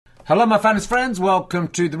Hello, my fans friends. Welcome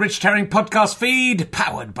to the Richard Herring podcast feed,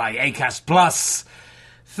 powered by Acast Plus.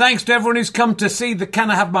 Thanks to everyone who's come to see the Can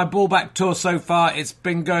I Have My Ball Back tour so far. It's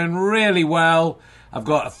been going really well. I've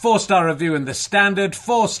got a 4-star review in The Standard,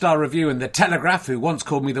 4-star review in The Telegraph, who once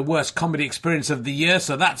called me the worst comedy experience of the year,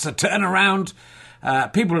 so that's a turnaround.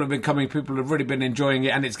 People have been coming, people have really been enjoying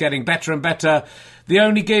it, and it's getting better and better. The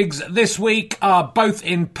only gigs this week are both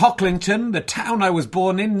in Pocklington, the town I was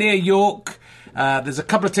born in, near York. There's a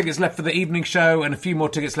couple of tickets left for the evening show and a few more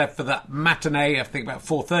tickets left for the matinee, I think about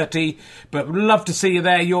 4:30. But would love to see you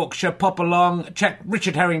there, Yorkshire. Pop along. Check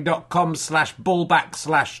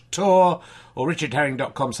richardherring.com/ballback/tour or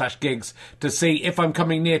richardherring.com/gigs to see if I'm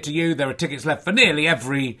coming near to you. There are tickets left for nearly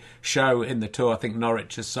every show in the tour. I think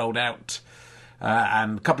Norwich has sold out.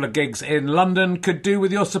 And a couple of gigs in London could do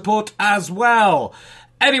with your support as well.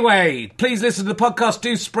 Anyway, please listen to the podcast.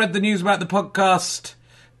 Do spread the news about the podcast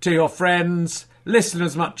to your friends. Listen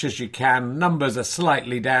as much as you can. Numbers are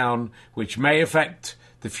slightly down, which may affect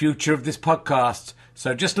the future of this podcast.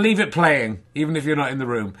 So just leave it playing, even if you're not in the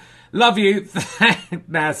room. Love you.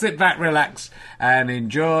 Now sit back, relax, and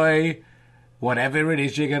enjoy whatever it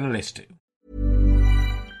is you're going to listen to.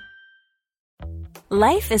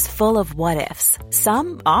 Life is full of what-ifs.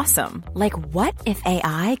 Some awesome, like what if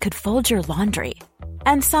AI could fold your laundry?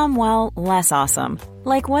 And some, well, less awesome.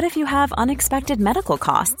 Like what if you have unexpected medical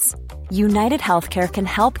costs? United Healthcare can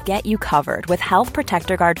help get you covered with Health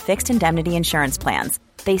Protector Guard fixed indemnity insurance plans.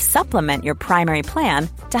 They supplement your primary plan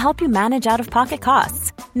to help you manage out-of-pocket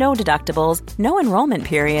costs. No deductibles, no enrollment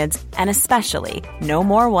periods, and especially no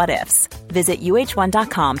more what-ifs. Visit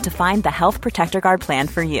uh1.com to find the Health Protector Guard plan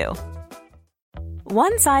for you.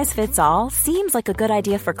 One size fits all seems like a good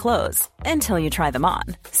idea for clothes until you try them on.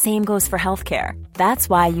 Same goes for healthcare. That's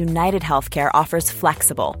why United Healthcare offers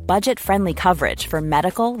flexible, budget-friendly coverage for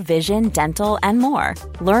medical, vision, dental, and more.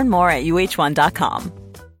 Learn more at uh1.com.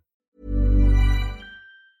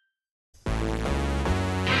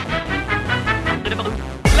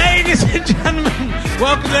 Ladies and gentlemen,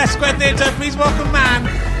 welcome to Leicester Square Theatre. Please welcome man.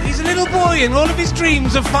 He's a little boy and all of his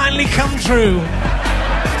dreams have finally come true.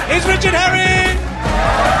 It's Richard Herring!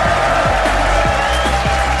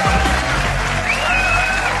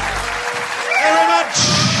 Thank you very much.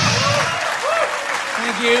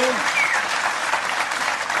 Thank you.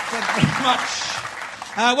 Thank you very much.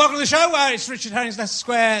 Welcome to the show. It's Richard Herring's Leicester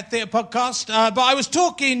Square Theatre podcast. But I was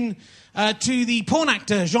talking to the porn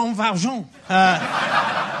actor Jean Valjean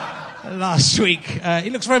last week. He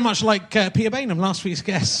looks very much like Peter Bainham, last week's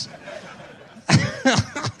guest.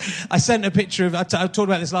 I sent a picture of... I talked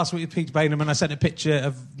about this last week with Peter Bainham, and I sent a picture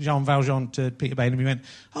of Jean Valjean to Peter Bainham. He went,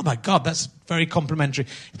 "Oh my God, that's very complimentary."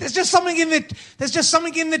 There's just something in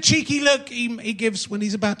the cheeky look he gives when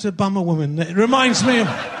he's about to bum a woman. It reminds me of...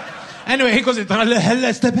 Anyway, he calls it because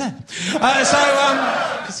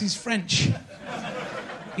he's French.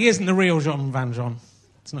 He isn't the real Jean Valjean.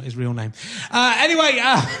 It's not his real name.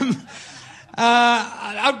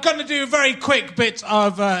 I'm going to do a very quick bit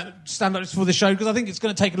of stand-up for the show because I think it's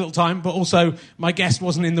going to take a little time, but also my guest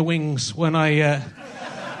wasn't in the wings when I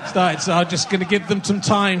started, so I'm just going to give them some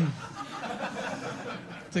time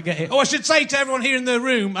to get here. Oh, I should say to everyone here in the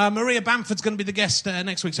room, Maria Bamford's going to be the guest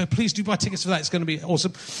next week, so please do buy tickets for that. It's going to be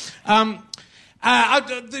awesome.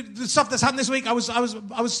 The stuff that's happened this week, I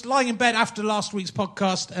was lying in bed after last week's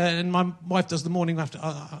podcast, and my wife does the morning after,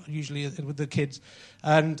 usually with the kids,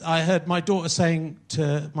 and I heard my daughter saying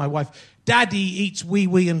to my wife, "Daddy eats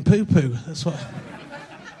wee-wee and poo-poo." That's what...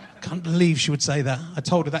 I can't believe she would say that. I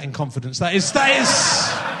told her that in confidence. That is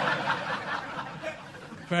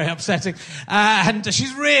very upsetting. And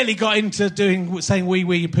she's really got into saying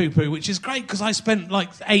wee-wee and poo-poo, which is great, because I spent like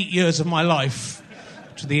 8 years of my life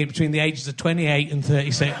between the ages of 28 and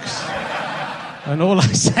 36. And all I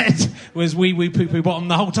said was wee poo poo bottom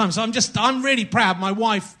the whole time. So I'm really proud. My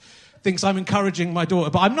wife thinks I'm encouraging my daughter,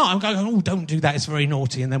 but I'm not. I'm going, "Oh, don't do that, it's very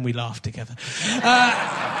naughty," and then we laugh together.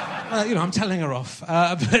 I'm telling her off.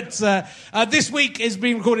 But this week is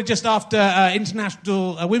being recorded just after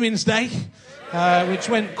International Women's Day, which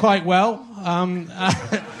went quite well.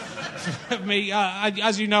 For me,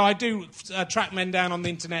 as you know, I do track men down on the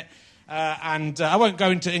internet. And I won't go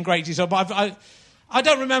into in great detail, but I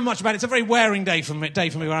don't remember much about it. It's a very wearing day for me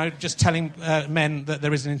when I'm just telling men that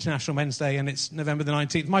there is an International Men's Day and it's November the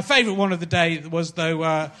 19th. My favourite one of the day was,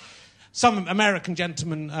 though, some American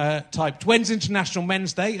gentleman typed, "When's International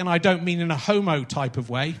Men's Day?" And I don't mean in a homo type of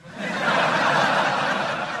way.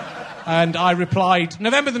 And I replied,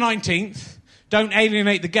 "November the 19th, don't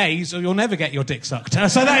alienate the gays or you'll never get your dick sucked."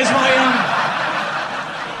 So that is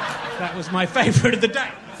that was my favourite of the day.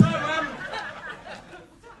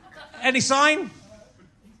 Any sign?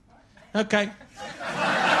 Okay.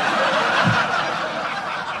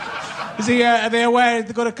 Is he? Are they aware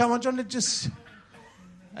they've got to come on, John? Just.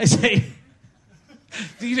 Is he?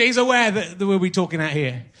 He's aware that we'll be talking out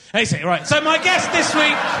here. I see. Right. So my guest this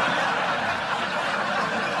week.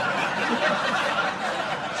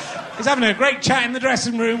 He's having a great chat in the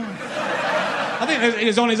dressing room. I think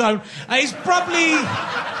he's on his own. He's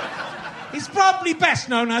probably best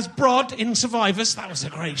known as Brod in Survivors. That was a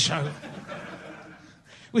great show.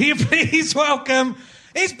 Will you please welcome...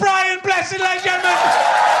 It's Brian Blessed, ladies and gentlemen.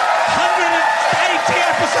 180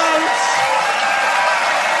 episodes.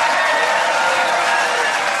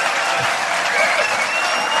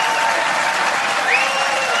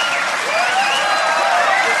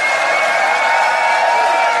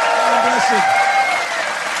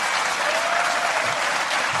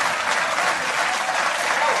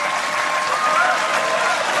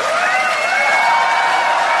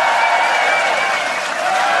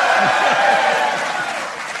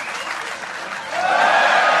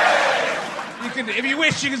 If you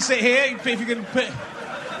wish, you can sit here. If you can put...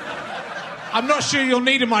 I'm not sure you'll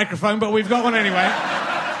need a microphone, but we've got one anyway.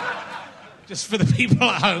 Just for the people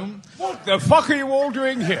at home. What the fuck are you all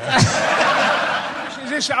doing here? Is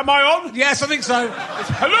this... Am I on? Yes, I think so.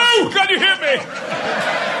 Hello, can you hear me?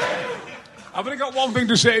 I've only got one thing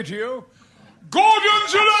to say to you.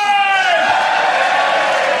 Gordon's alive!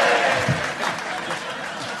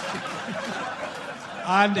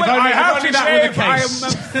 And if Well, only, I have if only to that say, were the case.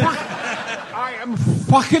 I am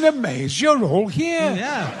fucking amazed you're all here.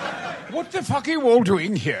 Yeah. What the fuck are you all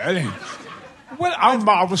doing here? Well, I'm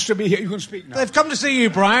marvellous to be here. You can speak now. They've come to see you,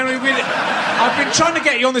 Brian. I've been trying to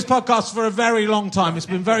get you on this podcast for a very long time. It's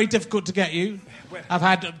been very difficult to get you. I've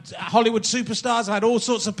had Hollywood superstars. I've had all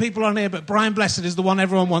sorts of people on here, but Brian Blessed is the one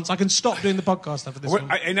everyone wants. I can stop doing the podcast after this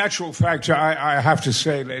one. In actual fact, I have to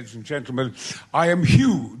say, ladies and gentlemen, I am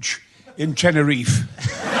huge in Tenerife.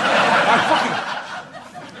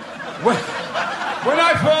 When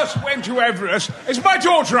I first went to Everest, is my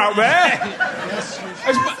daughter out there? Yes.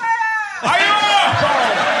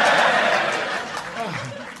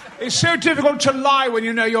 It's so difficult to lie when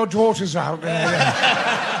you know your daughter's out there.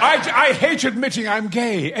 I hate admitting I'm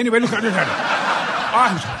gay. Anyway, look at it.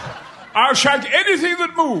 I'll shag anything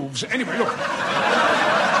that moves. Anyway, look.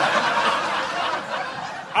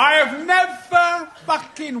 I have never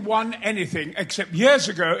fucking won anything except years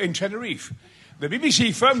ago in Tenerife. The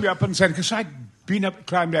BBC phoned me up and said, because I'd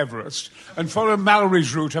climbed Everest and followed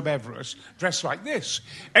Mallory's route up Everest, dressed like this.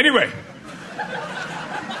 Anyway,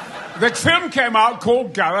 the film came out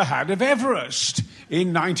called Galahad of Everest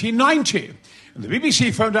in 1990. And the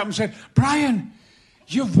BBC phoned up and said, Brian,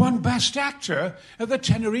 you've won Best Actor at the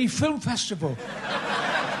Tenerife Film Festival.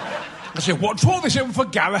 I said, what for? They said, for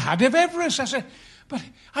Galahad of Everest. I said, but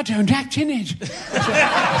I don't act in it.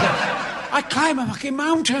 I climb a fucking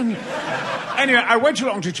mountain. Anyway, I went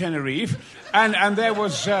along to Tenerife, and there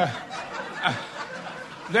was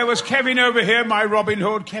Kevin over here, my Robin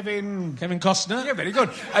Hood, Kevin Costner? Yeah, very good.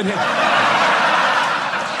 And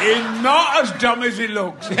he's not as dumb as he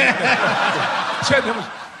looks. So there was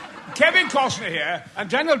Kevin Costner here, and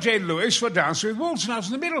Daniel Day-Lewis for Dancing with Wolves, and I was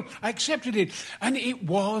in the middle. I accepted it, and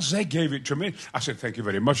they gave it to me. I said, thank you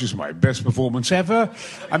very much, it's my best performance ever.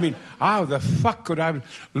 I mean, how the fuck could I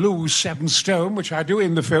lose 7 stone, which I do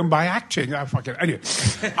in the film, by acting? Anyway,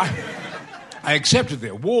 I accepted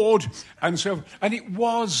the award, and it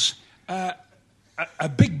was a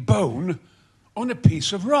big bone on a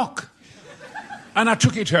piece of rock. And I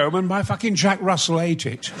took it home, and my fucking Jack Russell ate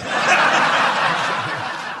it.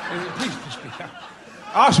 Please speak up.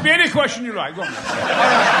 Ask me any question you like. Go on.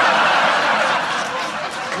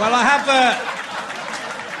 Well,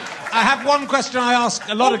 I have one question I ask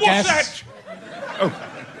a lot of guests. What's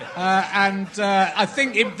that? I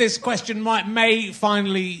think this question may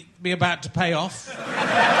finally be about to pay off.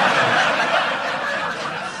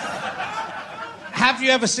 Have you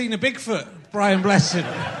ever seen a Bigfoot, Brian Blessed?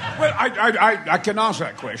 Well, I can answer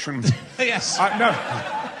that question. Yes. No.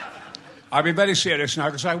 I'll be very serious now,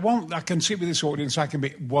 because I can see with this audience I can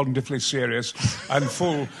be wonderfully serious and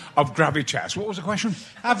full of gravitas. What was the question?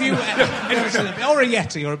 Have you ever seen or a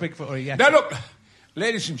Yeti, or a Bigfoot, or a Yeti? Now, look,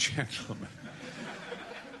 ladies and gentlemen,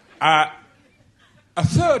 a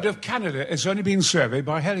third of Canada has only been surveyed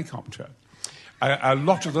by helicopter. A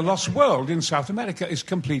lot of the lost world in South America is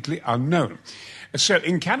completely unknown. So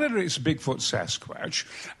in Canada, it's Bigfoot, Sasquatch,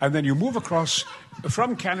 and then you move across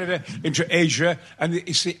from Canada into Asia, and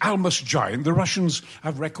it's the Almas giant. The Russians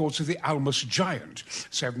have records of the Almas giant,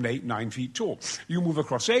 7, 8, 9 feet tall. You move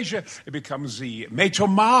across Asia, it becomes the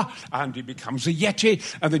Metomar, and it becomes the Yeti,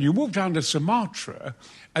 and then you move down to Sumatra,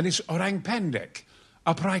 and it's Orang Pendek.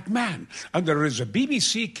 upright man. And there is a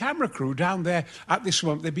BBC camera crew down there at this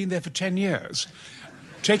moment. They've been there for 10 years,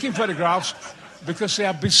 taking photographs because they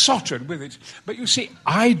are besotted with it. But you see,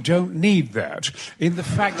 I don't need that in the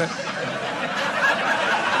fact that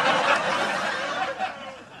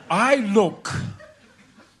I look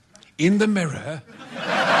in the mirror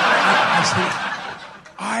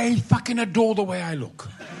I fucking adore the way I look.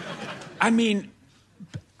 I mean,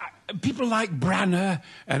 people like Branner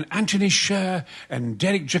and Anthony Sher and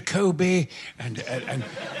Derek Jacobi and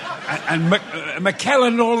McKellen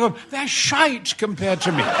and all of them, they're shite compared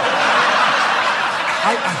to me.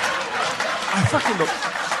 I fucking look.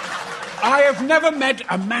 I have never met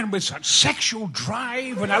a man with such sexual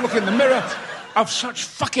drive when I look in the mirror, of such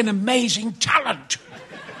fucking amazing talent.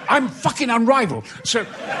 I'm fucking unrivaled. So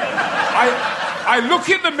I look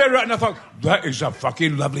in the mirror and I thought, that is a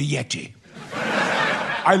fucking lovely Yeti.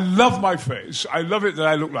 I love my face. I love it that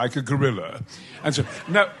I look like a gorilla. And so,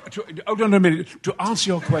 now, hold on a minute. To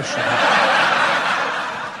answer your question,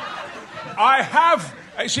 I have,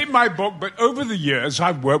 it's in my book, but over the years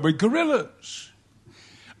I've worked with gorillas.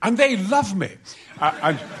 And they love me.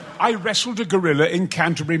 And I wrestled a gorilla in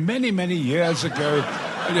Canterbury many, many years ago.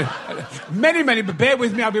 Many, but bear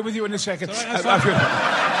with me, I'll be with you in a second.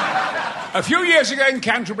 A few years ago in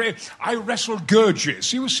Canterbury, I wrestled Gurgis.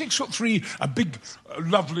 He was 6'3", a big,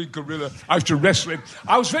 lovely gorilla. I used to wrestle him.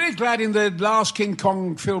 I was very glad in the last King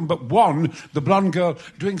Kong film, but one, the blonde girl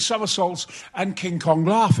doing somersaults and King Kong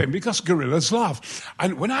laughing, because gorillas laugh.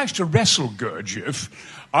 And when I used to wrestle Gurdjieff,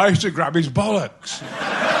 I used to grab his bollocks.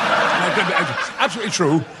 Absolutely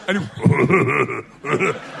true. And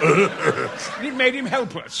it made him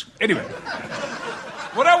helpless. Anyway,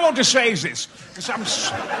 what I want to say is this, because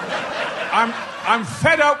I'm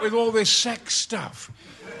fed up with all this sex stuff.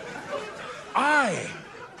 I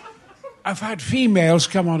have had females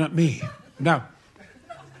come on at me. Now,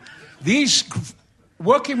 these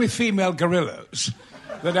working with female gorillas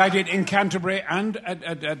that I did in Canterbury and at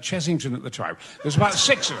Chessington at the time, there's about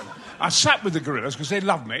 6 of them. I sat with the gorillas because they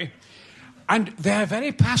love me. And they're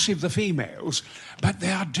very passive, the females, but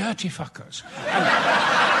they are dirty fuckers. And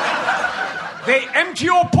they empty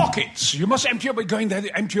your pockets. You must empty your... Going there,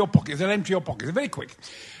 they empty your pockets. They'll empty your pockets. They're very quick.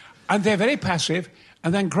 And they're very passive,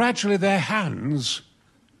 and then gradually their hands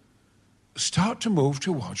start to move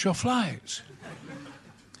towards your flies.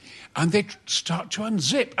 And they start to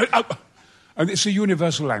unzip. And it's a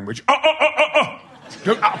universal language. And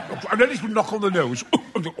then it will knock on the nose.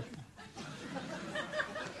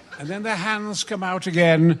 And then their hands come out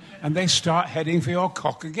again, and they start heading for your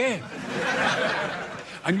cock again.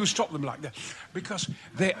 And you stop them like that, because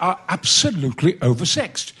they are absolutely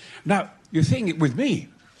oversexed. Now, you think with me.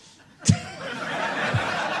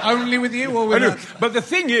 Only with you or with us? But the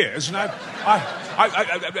thing is, and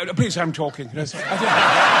I please, I'm talking. It is.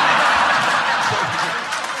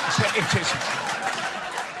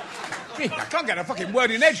 I can't get a fucking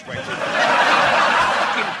word in edgeways.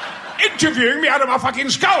 Interviewing me out of my fucking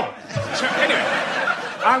skull. So anyway,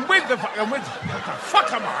 I'm with the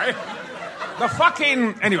fuck am I?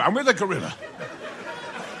 Anyway, I'm with the gorilla.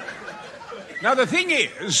 Now the thing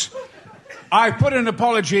is, I put an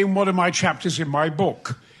apology in one of my chapters in my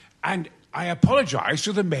book, and I apologise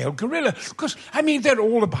to the male gorilla, because, I mean, they're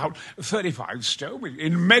all about 35 stone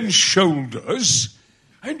in men's shoulders,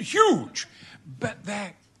 and huge, but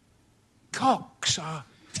their cocks are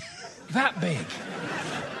that big.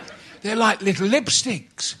 They're like little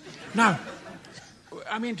lipsticks. Now,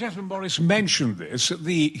 I mean, Desmond Morris mentioned this,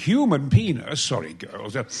 the human penis, sorry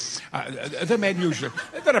girls, the men usually,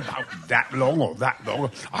 they're about that long or that long.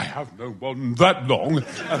 I have no one that long.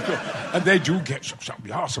 And they do get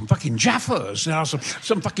some fucking jaffers. There are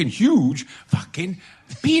some fucking huge fucking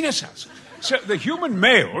penises. So the human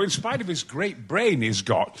male, in spite of his great brain he's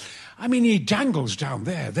got, I mean, he dangles down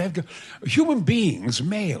there. Human beings,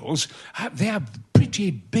 males, they have pretty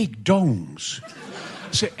big dongs.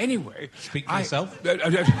 So anyway... Speak for yourself.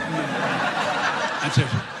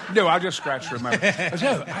 No, I'll just scratch for a moment.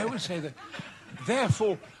 So, I would say that,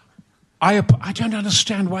 therefore, I don't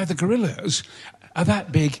understand why the gorillas are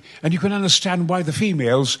that big, and you can understand why the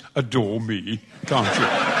females adore me, can't you?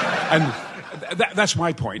 And that's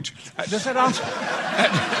my point. Does that answer...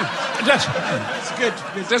 That's good.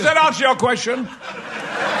 Does that answer your question?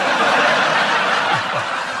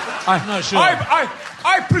 I'm not sure.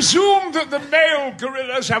 I presume that the male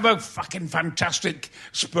gorillas have a fucking fantastic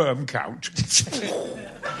sperm count.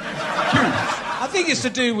 I think it's to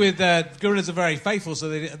do with gorillas are very faithful, so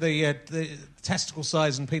the testicle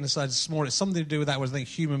size and penis size is smaller. It's something to do with that, whereas I think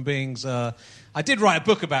human beings are I did write a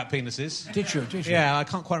book about penises. Did you? Yeah, I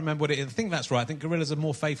can't quite remember what it is. I think that's right. I think gorillas are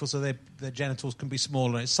more faithful, so their genitals can be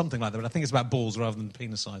smaller. It's something like that, but I think it's about balls rather than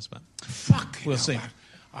penis size. But Fuck. we'll see.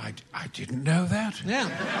 I didn't know that.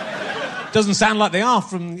 Yeah. Doesn't sound like they are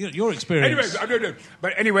from your experience. Anyway, I don't know.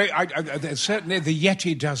 But anyway, certainly the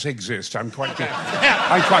Yeti does exist. I'm quite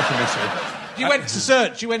convinced. You went to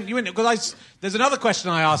search. You went because there's another question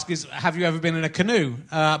I ask is, have you ever been in a canoe?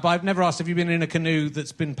 But I've never asked, have you been in a canoe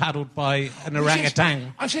that's been paddled by an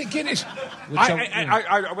orangutan? I said, Guinness.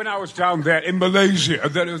 When I was down there in Malaysia,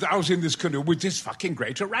 I was in this canoe with this fucking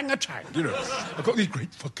great orangutan. You know, I've got these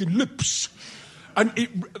great fucking lips. And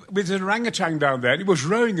with an orangutan down there, he was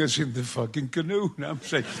rowing us in the fucking canoe. And I'm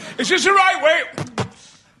saying, is this the right way?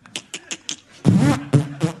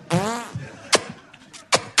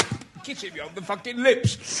 Kissing me on the fucking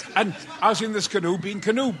lips. And I was in this canoe being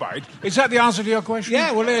canoe-bite. Is that the answer to your question?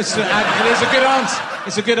 Yeah, well, it is a good answer.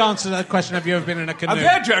 It's a good answer to that question. Have you ever been in a canoe? And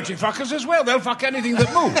they're dirty fuckers as well. They'll fuck anything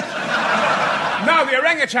that moves. Now, the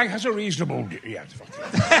orangutan has a reasonable... Yeah,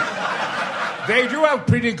 they do have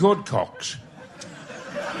pretty good cocks.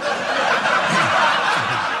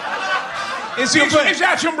 Is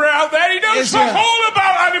Attenborough out there? He knows all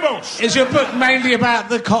about animals. Is your book mainly about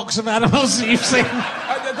the cocks of animals that you've seen?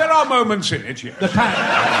 There are moments in it, yes. The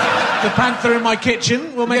panther in my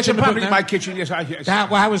kitchen. We'll mention the panther in my kitchen, yes.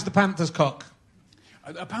 How was the panther's cock?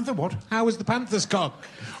 A panther what? How was the panther's cock?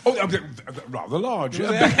 Oh, rather large.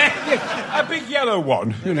 A big yellow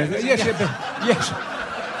one. You know. Yes.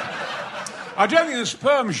 I don't think the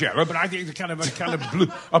sperm's yellow, but I think it's kind of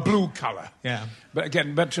a blue colour. Yeah. But again,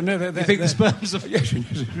 you think the sperm's a... Yes.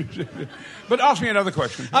 But ask me another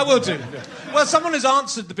question. I will do. Well, someone has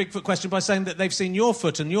answered the Bigfoot question by saying that they've seen your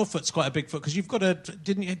foot, and your foot's quite a big foot, because you've got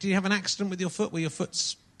did you have an accident with your foot where your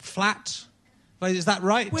foot's flat? Is that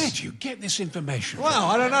right? Where do you get this information? Well,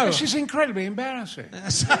 I don't know. This is incredibly embarrassing.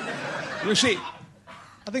 You see...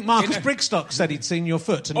 I think Marcus Brigstock said he'd seen your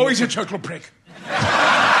foot. And he's a total prick.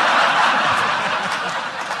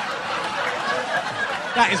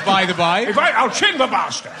 That is by the by. I'll chin the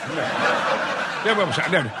bastard.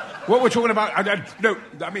 No. What we're talking about...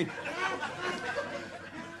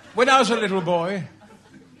 when I was a little boy,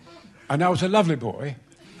 and I was a lovely boy,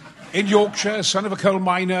 in Yorkshire, son of a coal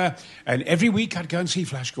miner, and every week I'd go and see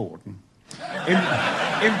Flash Gordon.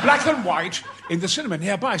 In black and white, in the cinema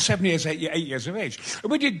nearby, 8 years of age.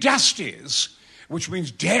 And we did Dasties, which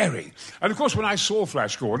means dairy. And of course, when I saw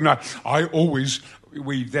Flash Gordon,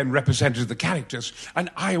 we then represented the characters, and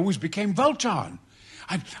I always became Voltan.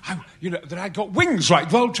 That I got wings like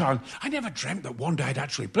Voltan. I never dreamt that one day I'd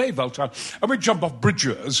actually play Voltan. And we'd jump off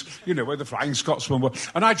bridges, where the Flying Scotsman were.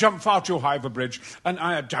 And I jumped far too high of a bridge, and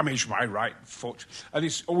I had damaged my right foot. And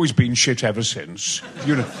it's always been shit ever since,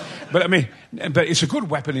 But it's a good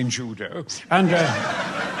weapon in judo.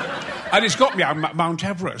 And it's got me on Mount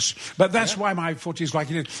Everest. But that's why my foot is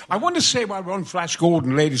like it is. I want to say while we're on Flash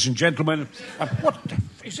Gordon, ladies and gentlemen,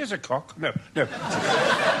 is this a cock? No.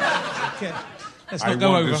 Okay. Let's not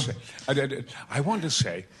go over. I want to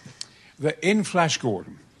say that in Flash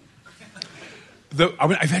Gordon,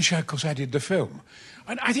 eventually, of course, I did the film.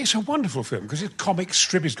 And I think it's a wonderful film because it's comic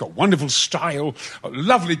strip. It's got wonderful style, a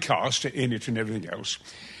lovely cast in it and everything else.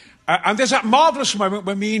 And there's that marvellous moment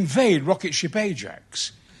when we invade Rocket Ship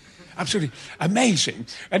Ajax. Absolutely amazing.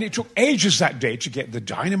 And it took ages that day to get the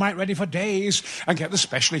dynamite ready for days and get the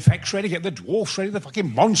special effects ready, get the dwarfs ready, the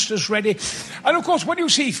fucking monsters ready. And, of course, when you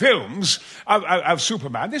see films of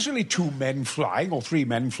Superman, there's only 2 men flying or 3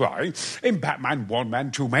 men flying. In Batman, 1 man,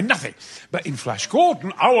 2 men, nothing. But in Flash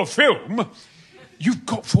Gordon, our film, you've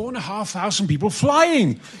got 4,500 people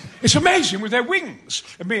flying. It's amazing with their wings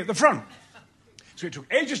and me at the front. So it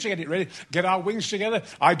took ages to get it ready, get our wings together.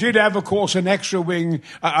 I did have, of course, an extra wing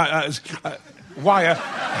wire.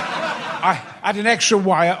 I had an extra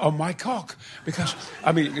wire on my cock because,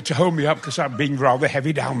 to hold me up because I'm being rather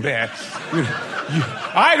heavy down there.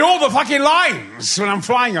 I had all the fucking lines when I'm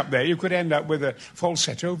flying up there. You could end up with a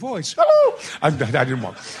falsetto voice. Hello! I didn't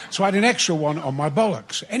want. So I had an extra one on my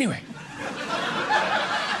bollocks. Anyway.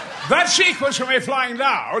 That sequence when we're flying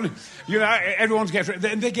down, everyone's getting...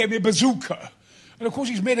 Then they gave me a bazooka. And, of course,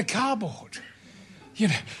 he's made of cardboard.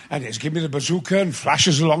 And he's given me the bazooka and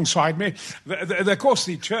flashes alongside me. Of course,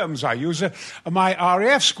 the terms I use are my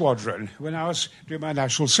RAF squadron when I was doing my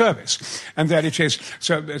national service. And there it is.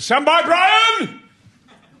 So, stand by, Brian!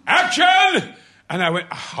 Action! And I went,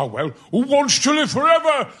 well, who wants to live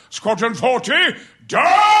forever? Squadron 40,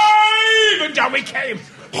 dive! And down we came.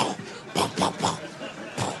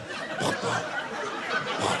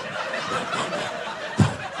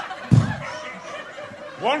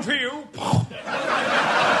 One for you.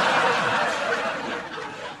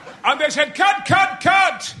 they said, cut, cut,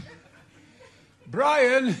 cut.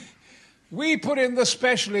 Brian, we put in the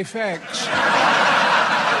special effects.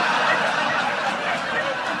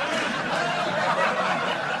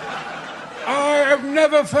 I have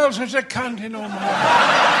never felt such a cunt in all my life.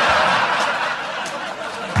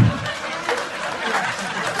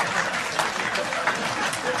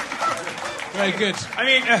 Very good. I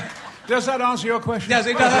mean, does that answer your question? Yes,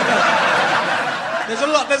 it does. There's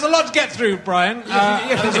a lot to get through, Brian.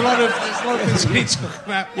 There's a lot of things we need to talk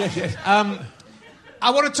about. Yes.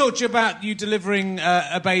 I want to talk to you about you delivering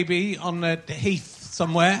a baby on a heath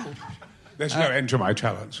somewhere. There's no end to my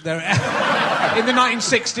talents. In the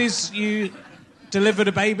 1960s, you delivered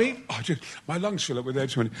a baby. My lungs fill up with air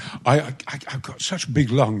too many. I've got such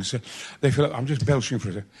big lungs. They fill up. I'm just belching for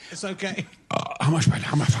it. It's okay. How much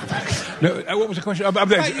better? No, what was the question? About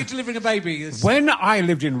you delivering a baby. When I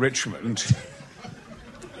lived in Richmond,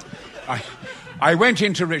 I went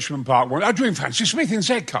into Richmond Park. I was doing Fancy Smith in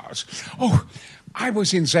Z cars. Oh, I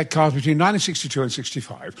was in Z cars between 1962 and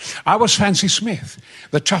 65. I was Fancy Smith,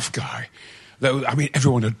 the tough guy. I mean,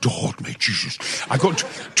 everyone adored me, Jesus. I got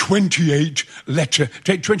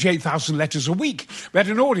 28,000 letters a week. We had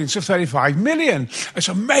an audience of 35 million. It's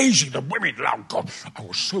amazing. The women loved God. I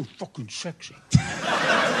was so fucking sexy.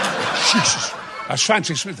 Jesus. As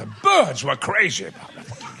Fancy Smith, the birds were crazy about me.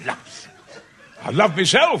 I loved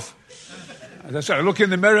myself. As I said, I look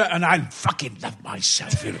in the mirror and I fucking love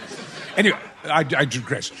myself. You know. Anyway, I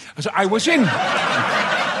digress. So I was in...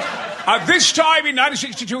 At this time in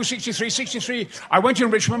 1962, 63, 63, I went in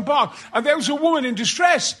Richmond Park and there was a woman in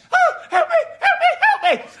distress. Oh, help me, help me, help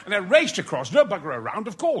me. And I raced across, no bugger around,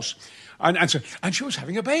 of course. And she was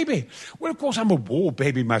having a baby. Well, of course, I'm a war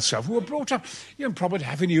baby myself. We were brought up in Probert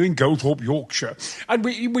Avenue in Goldthorpe, Yorkshire. And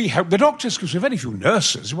we helped the doctors, because there were very few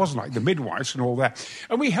nurses. It wasn't like the midwives and all that.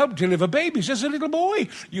 And we helped deliver babies as a little boy.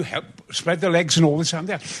 You help spread the legs and all this and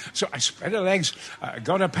that. So I spread her legs,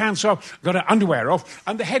 got her pants off, got her underwear off,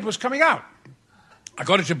 and the head was coming out. I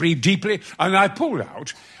got her to breathe deeply, and I pulled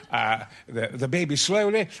out the baby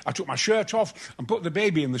slowly. I took my shirt off and put the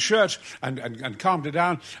baby in the shirt and calmed her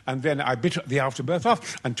down. And then I bit the afterbirth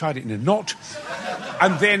off and tied it in a knot.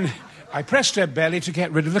 And then I pressed her belly to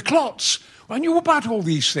get rid of the clots. I knew about all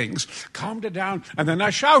these things, calmed her down, and then I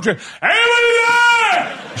shouted, "Everybody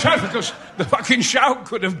there!" Shout, because the fucking shout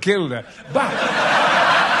could have killed her. But...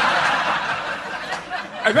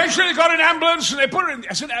 eventually they got an ambulance and they put her in...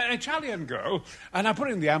 I said, an Italian girl, and I put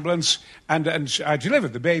her in the ambulance and I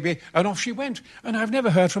delivered the baby and off she went. And I've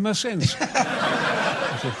never heard from her since.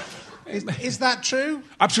 Is that true?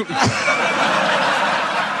 Absolutely.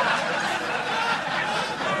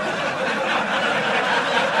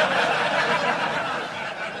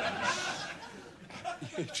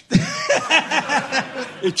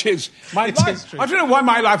 It is. My life, true. I don't know why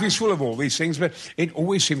my life is full of all these things, but it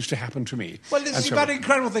always seems to happen to me. Well, you've had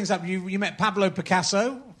incredible things happen. You met Pablo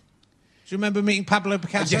Picasso. Do you remember meeting Pablo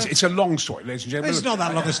Picasso? Yes, it's a long story, ladies and gentlemen. It's not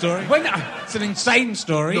that long a story. It's an insane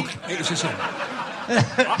story. Look, it's insane.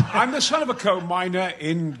 I'm the son of a coal miner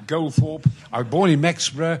in Goldthorpe. I was born in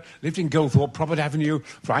Mexborough, lived in Goldthorpe, Probert Avenue,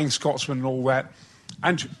 Flying Scotsman and all that.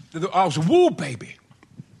 And I was a war baby.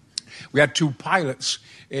 We had two pilots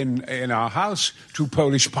in our house, two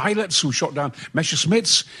Polish pilots who shot down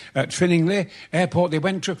Messerschmitts at Finningley Airport. They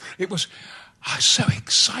went to... It was so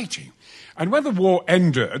exciting. And when the war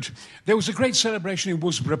ended, there was a great celebration in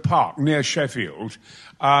Worsborough Park near Sheffield.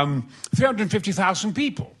 350,000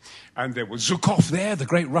 people. And there was Zhukov there, the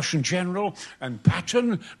great Russian general, and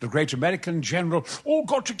Patton, the great American general, all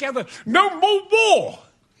got together. No more war!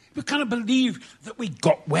 We can't believe that we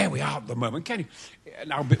got where we are at the moment, can you?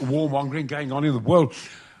 Now a bit of warmongering going on in the world.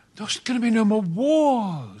 There's going to be no more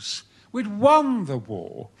wars. We'd won the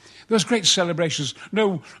war. There was great celebrations.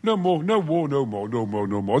 No more, no war, no more, no more,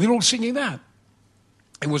 no more. They're all singing that.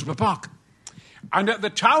 It was Worsborough Park. And at the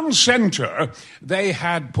town centre, they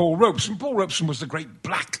had Paul Robeson. Paul Robeson was the great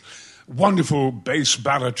black, wonderful bass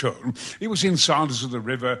baritone. He was in Sounds of the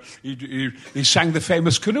River. He sang the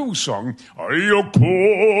famous canoe song.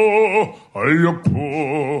 Ayoko,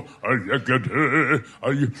 ayoko, ayagade,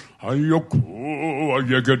 ayoko,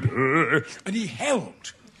 ayagade. And he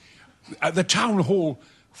held at the town hall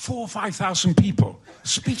 4,000 or 5,000 people,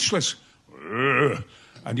 speechless.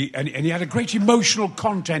 And he had a great emotional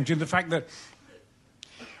content in the fact that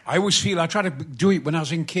I always feel, I tried to do it when I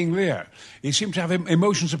was in King Lear. He seemed to have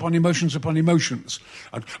emotions upon emotions upon emotions.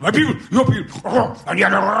 And my people, your people, and he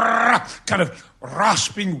had a kind of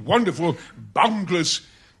rasping, wonderful, boundless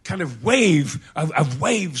kind of wave of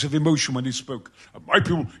waves of emotion when he spoke. My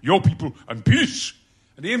people, your people, and peace.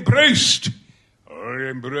 And he embraced. I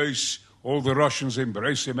embrace all the Russians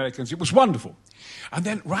embraced the Americans. It was wonderful. And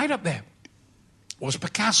then right up there was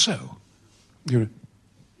Picasso. You know,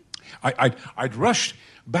 I'd rushed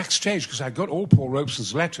backstage because I'd got all Paul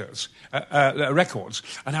Robeson's records,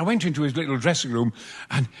 and I went into his little dressing room,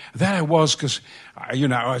 and there I was because, I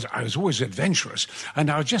was always adventurous,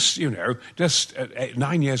 and I was just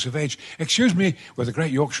 9 years of age. Excuse me, with a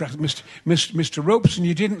great Yorkshire accent, Mr. Robeson,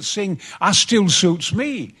 you didn't sing "I Still Suits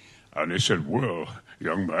Me," and he said, "Well,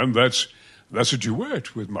 young man, that's a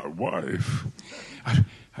duet with my wife.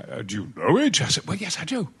 Do you know it?" I said, "Well, yes, I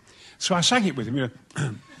do." So I sang it with him,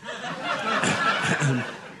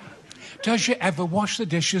 Does you ever wash the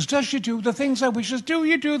dishes? Does you do the things I wishes? Do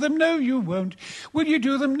you do them? No, you won't. Will you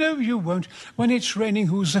do them? No, you won't. When it's raining,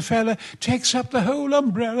 who's the fella? Takes up the whole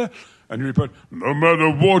umbrella. And he replied, no matter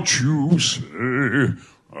what you say,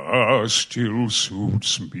 still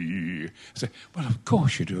suits me. I said, well, of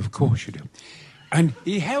course you do, of course you do. And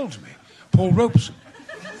he held me, Paul Robeson.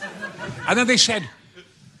 And then they said,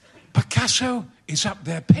 Picasso is up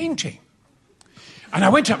there painting. And I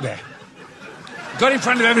went up there, got in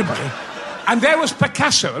front of everybody, and there was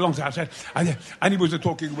Picasso alongside. And he was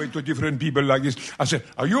talking away to different people like this. I said,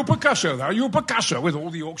 are you Picasso? Are you Picasso? With all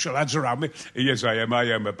the Yorkshire lads around me. Yes, I am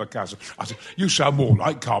a Picasso. I said, you sound more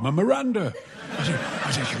like Carmen Miranda.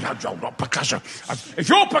 I said, you're not Picasso. If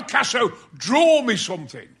you're Picasso, draw me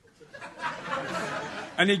something.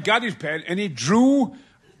 And he got his pen and he drew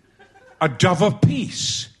a dove of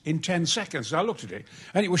peace in 10 seconds. And I looked at it,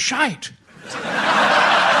 and it was shite. I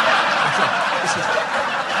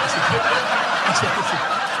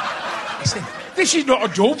said, this is not a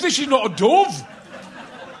dove, this is not a dove.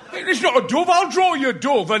 It's not a dove, I'll draw you a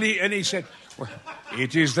dove. And he said, well,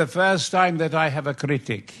 it is the first time that I have a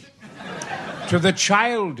critic. To the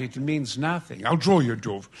child, it means nothing. I'll draw you a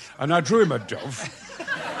dove. And I drew him a dove.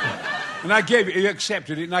 And he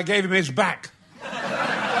accepted it, and I gave him his back.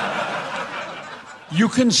 You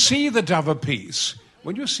can see the dove of peace.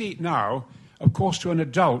 When you see it now, of course, to an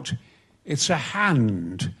adult, it's a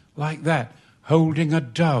hand like that, holding a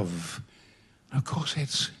dove. And of course,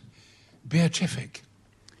 it's beatific.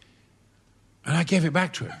 And I gave it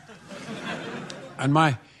back to him. And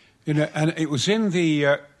and it was in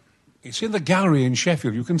it's in the gallery in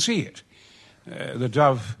Sheffield. You can see it. The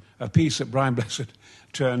dove of peace that Brian Blessed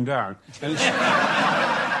turned down. And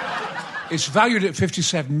it's valued at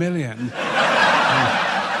 57 million.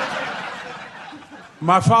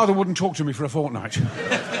 My father wouldn't talk to me for a fortnight.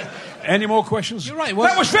 Any more questions? You're right.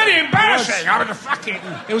 That was very embarrassing.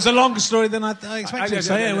 It was a longer story than I expected.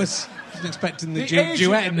 I wasn't expecting the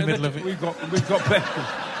duet in the middle of it. We've got plenty.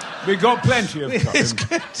 We've got plenty of time. It's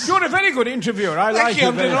good. You're a very good interviewer. I like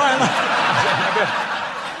you.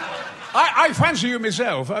 I fancy you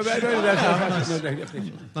myself.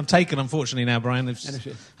 I'm taken, unfortunately, now, Brian.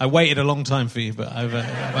 I waited a long time for you, but I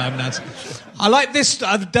like this.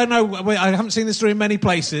 I don't know. I haven't seen this story in many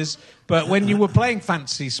places, but when you were playing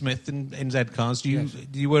Fancy Smith in Z-Cars,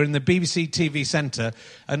 you were in the BBC TV Centre,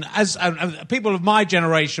 and as people of my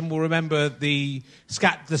generation will remember the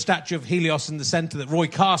statue of Helios in the centre that Roy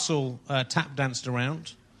Castle tap danced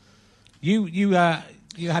around. You had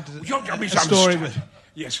a story with...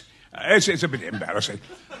 Yes. It's a bit embarrassing.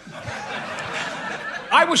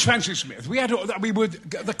 I was Fancy Smith. We were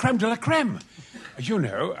the creme de la creme. You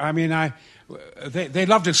know, I mean, they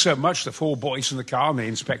loved us so much, the four boys in the car, and the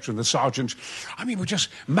inspector and the sergeant. I mean, we're just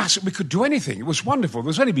massive. We could do anything. It was wonderful. There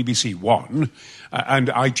was only BBC One and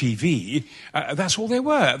ITV. That's all there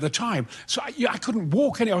were at the time. So I couldn't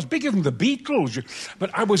walk any. I was bigger than the Beatles. But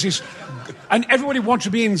I was this... And everybody wanted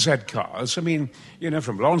to be in Z-Cars. I mean, you know,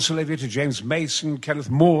 from Laurence Olivier to James Mason, Kenneth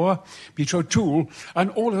Moore, Peter O'Toole,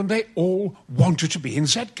 and all of them, they all wanted to be in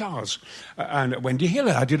Z-Cars. And Wendy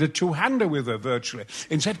Hiller, I did a two-hander with her virtually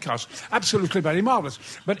in Z-Cars. Absolutely very marvellous.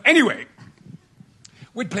 But anyway,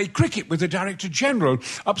 we'd play cricket with the Director General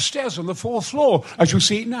upstairs on the 4th floor, as you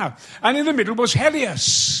see it now. And in the middle was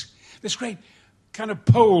Helios, this great kind of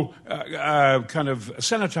pole, kind of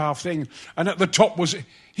cenotaph thing. And at the top was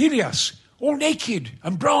Helios, all naked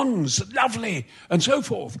and bronze, lovely, and so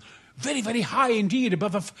forth. Very, very high indeed,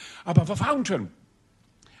 above a fountain.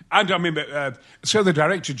 And I remember, so the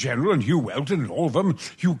Director General and Hugh Weldon and all of them,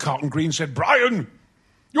 Hugh Carlton Green said, Brian,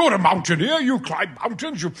 you're a mountaineer, you climb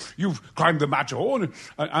mountains, you've climbed the Matterhorn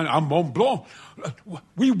and Mont Blanc.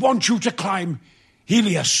 We want you to climb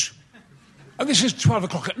Helios. And this is 12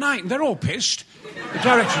 o'clock at night, and they're all pissed. The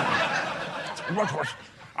Director... What?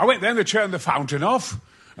 I went there and they turned the fountain off,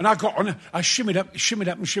 and I got on, I shimmied up.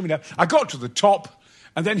 I got to the top,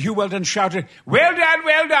 and then Hugh Weldon shouted, well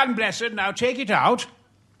done, Blessed, now take it out.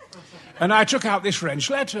 And I took out this French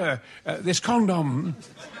letter, this condom.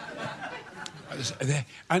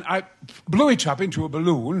 And I blew it up into a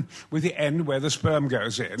balloon with the end where the sperm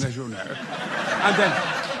goes in, as you know. And then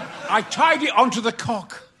I tied it onto the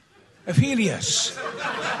cock of Helios.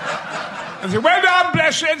 And said, "Well done,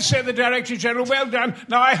 blessed," said the Director General, "well done.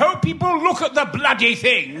 Now I hope people look at the bloody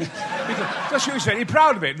thing." Because she was very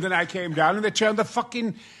proud of it. And then I came down and they turned the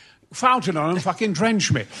fucking fountain on and fucking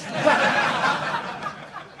drenched me. But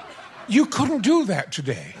you couldn't do that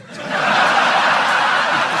today.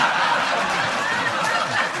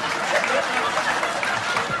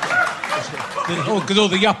 Because all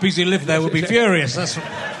the yuppies who live there would be furious.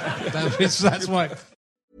 That's why.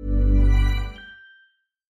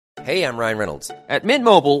 Hey, I'm Ryan Reynolds. At Mint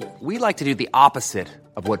Mobile, we like to do the opposite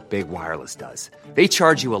of what Big Wireless does. They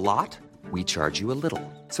charge you a lot, we charge you a little.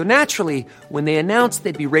 So naturally, when they announced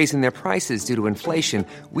they'd be raising their prices due to inflation,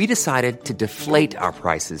 we decided to deflate our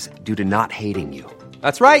prices due to not hating you.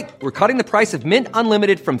 That's right. We're cutting the price of Mint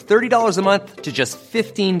Unlimited from $30 a month to just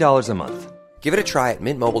 $15 a month. Give it a try at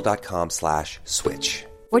mintmobile.com/switch.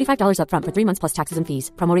 $45 up front for 3 months plus taxes and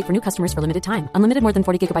fees. Promo rate for new customers for limited time. Unlimited more than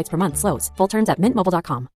 40 gigabytes per month. Slows full terms at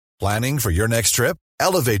mintmobile.com. Planning for your next trip?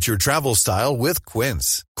 Elevate your travel style with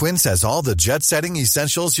Quince. Quince has all the jet-setting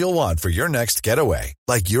essentials you'll want for your next getaway,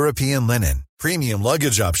 like European linen, premium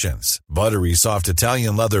luggage options, buttery soft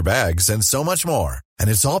Italian leather bags, and so much more.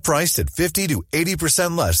 And it's all priced at 50 to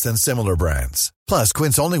 80% less than similar brands. Plus,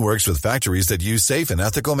 Quince only works with factories that use safe and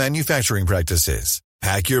ethical manufacturing practices.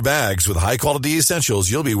 Pack your bags with high-quality essentials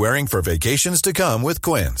you'll be wearing for vacations to come with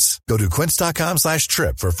Quince. Go to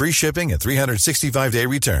quince.com/trip for free shipping and 365-day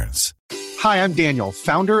returns. Hi, I'm Daniel,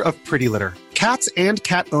 founder of Pretty Litter. Cats and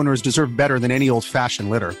cat owners deserve better than any old-fashioned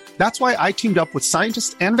litter. That's why I teamed up with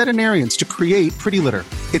scientists and veterinarians to create Pretty Litter.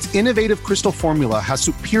 Its innovative crystal formula has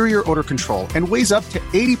superior odor control and weighs up to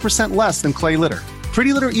 80% less than clay litter.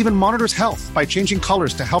 Pretty Litter even monitors health by changing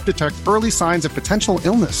colors to help detect early signs of potential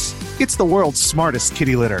illness. It's the world's smartest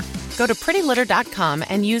kitty litter. Go to prettylitter.com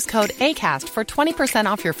and use code ACAST for 20%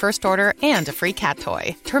 off your first order and a free cat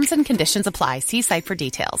toy. Terms and conditions apply. See site for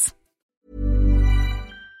details.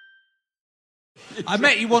 I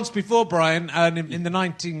met you once before, Brian, in the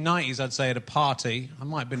 1990s, I'd say, at a party. I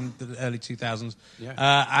might have been the early 2000s.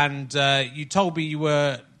 Yeah. And you told me you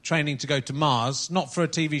were training to go to Mars, not for a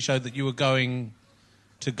TV show, that you were going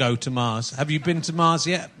to go to Mars. Have you been to Mars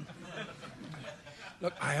yet?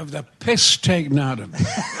 Look, I have the piss taken out of me.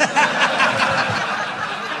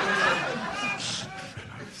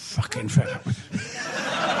 Fucking fed up with it.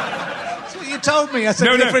 That's what you told me. I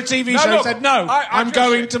said, for a TV show. You said, no, I'm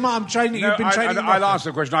going to Mars. I'm training. You've been training. I'll answer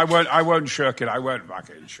the question. I won't shirk it. I won't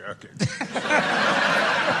fucking shirk it.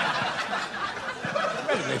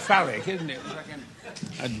 Incredibly phallic, isn't it?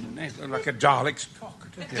 Like a Dalek's cock.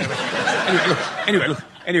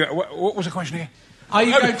 Anyway, what was the question here? Are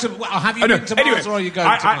you going to? Have you been to Mars, or are you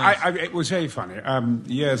going to Mars? It was very funny.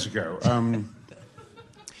 Years ago,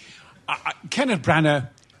 Kenneth Branagh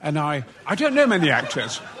and I don't know many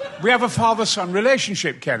actors. We have a father-son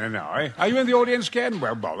relationship, Ken and I. Are you in the audience, Ken?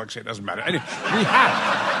 Well, bollocks, it doesn't matter. Anyway,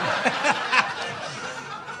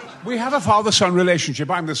 we have a father-son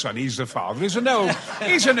relationship. I'm the son, he's the father. He's an old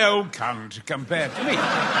cunt compared to me.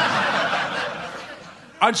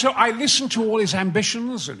 And so I listen to all his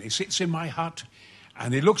ambitions, and he sits in my hut,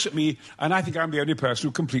 and he looks at me, and I think I'm the only person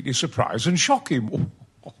who completely surprise and shock him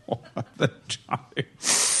at the time.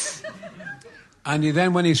 And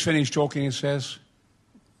then, when he's finished talking, he says,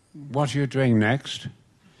 "What are you doing next?" I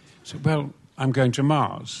said, "Well, I'm going to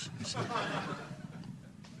Mars." He said,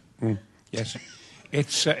 "Yes.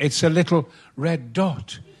 It's a little red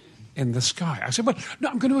dot in the sky." I said, "Well, no,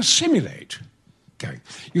 I'm going to assimilate going.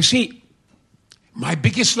 You see, my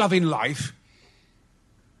biggest love in life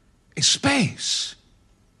is space.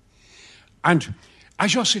 And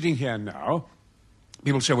as you're sitting here now,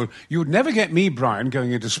 people say, well, you'd never get me, Brian,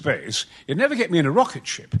 going into space. You'd never get me in a rocket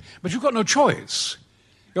ship. But you've got no choice.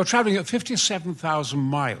 You're travelling at 57,000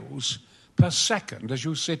 miles per second as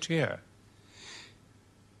you sit here.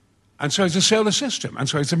 And so is the solar system, and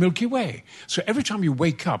so is the Milky Way. So every time you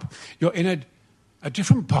wake up, you're in a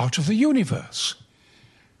different part of the universe.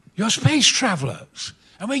 You're space travellers,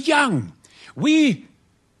 and we're young. We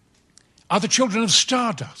are the children of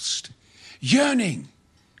stardust, yearning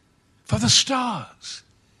for the stars.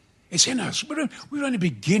 It's in us. We're only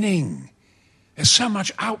beginning. There's so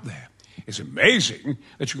much out there. It's amazing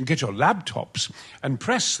that you can get your laptops and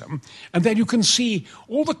press them, and then you can see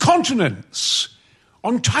all the continents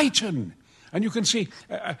on Titan, and you can see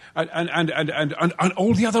and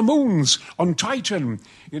all the other moons on Titan.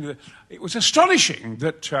 You know, it was astonishing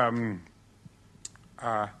that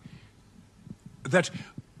that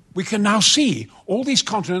we can now see all these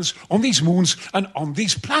continents on these moons and on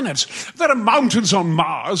these planets. There are mountains on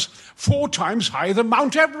Mars 4 times higher than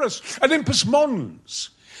Mount Everest, Olympus Mons,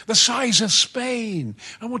 the size of Spain.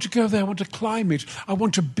 I want to go there, I want to climb it, I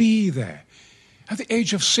want to be there. At the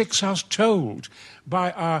age of 6, I was told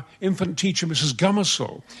by our infant teacher, Mrs.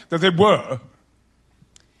 Gummersall, that there were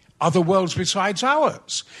other worlds besides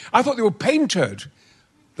ours. I thought they were painted.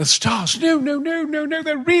 The stars, no,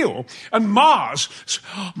 they're real. And Mars,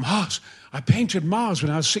 I painted Mars when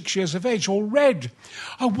I was 6 years of age, all red.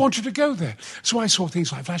 I wanted to go there. So I saw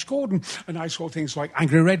things like Flash Gordon, and I saw things like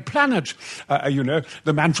Angry Red Planet,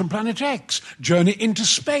 The Man from Planet X, Journey into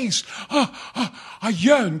Space. I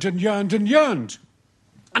yearned and yearned and yearned.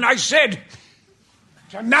 And I said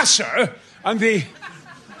to NASA and the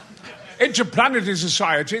Interplanetary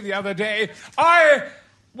Society the other day, I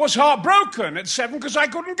was heartbroken at 7 because I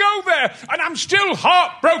couldn't go there. And I'm still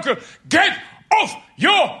heartbroken. Get off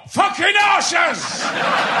your fucking arses!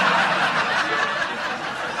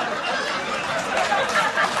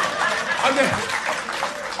 And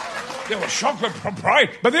they were shocked with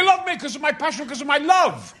pride. But they loved me because of my passion, because of my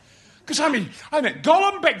love. Because I met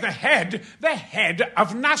Golombek, the head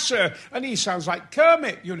of NASA. And he sounds like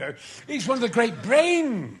Kermit, He's one of the great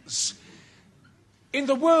brains in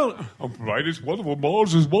the world. Oh, right, it's wonderful.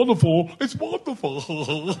 Mars is wonderful. It's wonderful.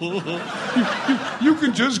 you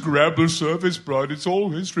can just grab the surface, Brian. It's all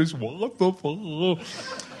history. It's wonderful.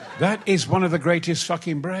 That is one of the greatest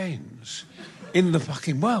fucking brains in the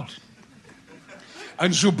fucking world.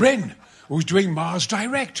 And Zubrin, who's doing Mars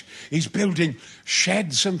Direct. He's building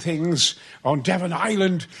sheds and things on Devon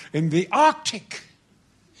Island in the Arctic.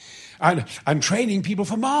 And training people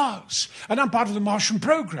for Mars. And I'm part of the Martian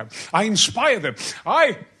program. I inspire them.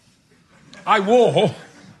 I wore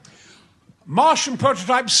Martian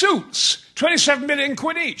prototype suits, 27 million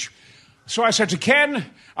quid each. So I said to Ken,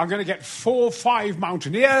 I'm going to get 4 or 5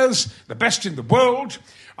 mountaineers, the best in the world.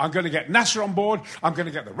 I'm going to get NASA on board. I'm going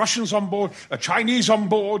to get the Russians on board, the Chinese on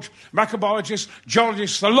board, microbiologists,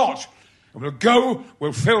 geologists, the lot. And we'll go,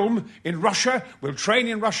 we'll film in Russia, we'll train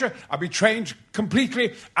in Russia. I'll be trained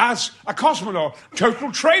completely as a cosmonaut,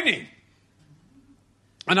 total training.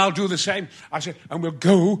 And I'll do the same. I said, and we'll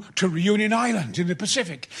go to Reunion Island in the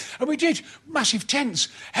Pacific. And we did massive tents,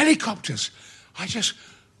 helicopters.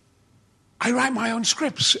 I write my own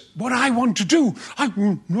scripts, what I want to do. I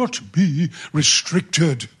will not be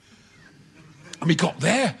restricted. And we got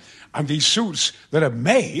there, and these suits that are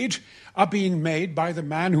made are being made by the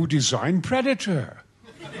man who designed Predator.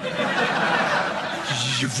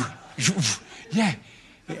 Yeah.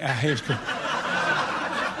 Here's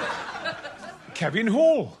Kevin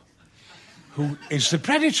Hall, who is the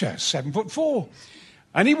Predator, 7'4".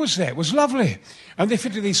 And he was there. It was lovely. And they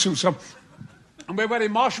fitted these suits on. And we're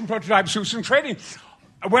wearing Martian prototype suits and training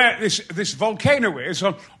where this volcano is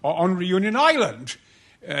on Reunion Island.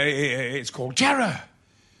 It's called Terra.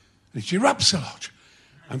 And it erupts a lot.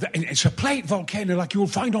 And it's a plate volcano like you'll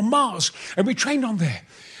find on Mars. And we trained on there.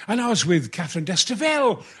 And I was with Catherine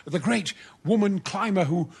Destavel, the great woman climber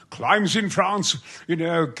who climbs in France,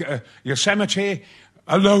 Yosemite,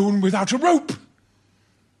 alone without a rope.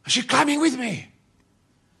 And she's climbing with me.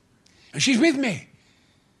 And she's with me.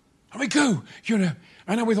 And we go, and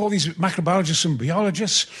I'm with all these microbiologists and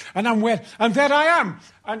biologists, and and there I am.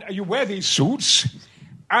 And you wear these suits,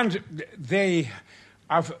 and they're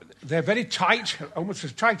very tight, almost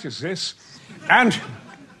as tight as this, and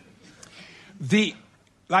the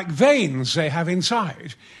veins they have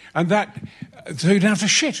inside, and that so you don't have to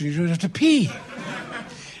shit and you don't have to pee.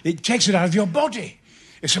 It takes it out of your body.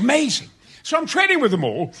 It's amazing. So I'm training with them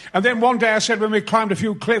all, and then one day I said, when we climbed a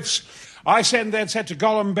few cliffs, I said to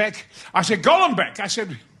Golombek,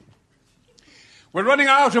 we're running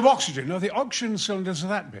out of oxygen. No, the oxygen cylinders are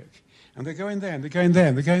that big. And they go in there, and they go in there,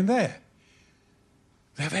 and they go in there.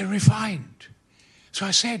 They're very refined. So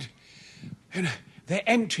I said, they're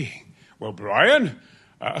emptying. Well, Brian,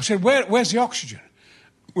 I said, where's the oxygen?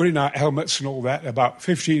 We're in our helmets and all that, about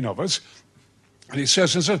 15 of us. And he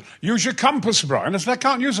says, use your compass, Brian. I said, I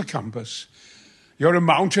can't use a compass. You're a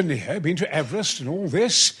mountaineer, been to Everest and all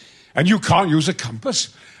this, and you can't use a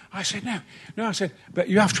compass. I said, no, I said, but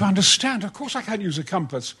you have to understand, of course I can't use a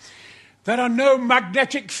compass. There are no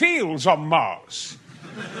magnetic fields on Mars.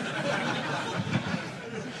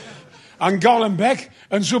 And Golombek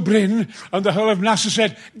and Zubrin and the whole of NASA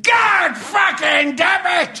said, God fucking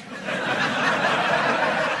damn it!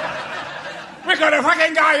 We've got a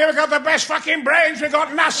fucking guy here, we've got the best fucking brains, we've got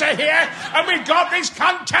NASA here, and we've got this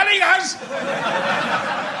cunt telling us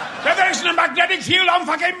that there isn't a magnetic field on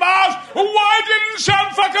fucking Mars. Why didn't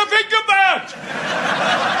some fucker think of that?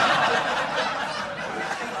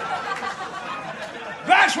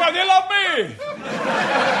 That's why they love me.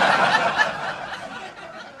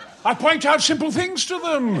 I point out simple things to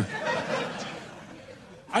them.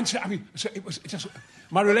 And so,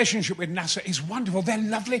 my relationship with NASA is wonderful. They're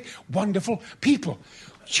lovely, wonderful people.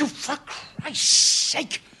 You, for Christ's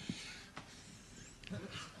sake.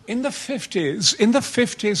 In the 50s and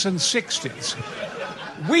 60s,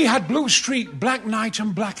 we had Blue Streak, Black Knight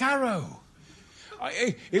and Black Arrow.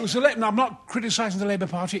 It was now, I'm not criticising the Labour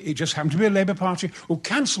Party. It just happened to be a Labour Party who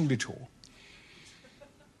cancelled it all.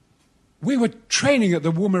 We were training at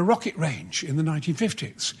the Woomera Rocket Range in the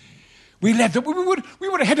 1950s. We led we would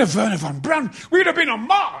ahead of Wernher von Braun. We'd have been on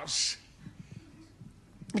Mars.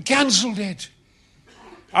 We cancelled it.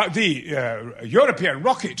 The European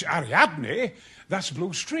rocket Ariadne, that's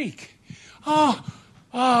Blue Streak.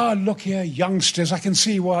 Look here, youngsters. I can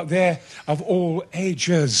see what they're of all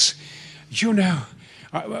ages. You know,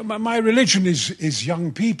 my religion is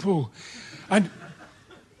young people. And,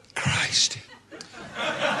 Christ,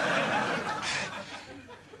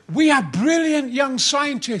 we have brilliant young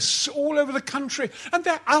scientists all over the country, and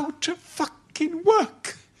they're out of fucking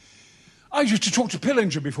work. I used to talk to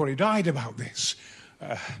Pillinger before he died about this.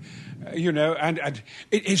 And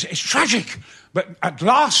it's tragic. But at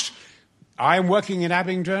last, I am working in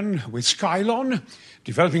Abingdon with Skylon,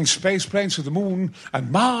 developing space planes for the moon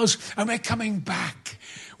and Mars, and we're coming back.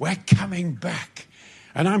 We're coming back.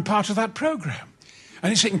 And I'm part of that program.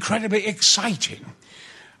 And it's incredibly exciting.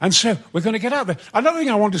 And so we're going to get out there. Another thing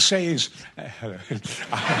I want to say is... hello.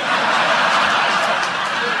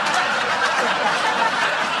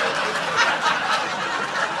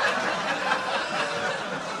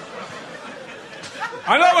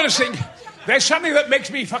 I know what I think. There's something that makes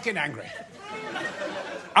me fucking angry.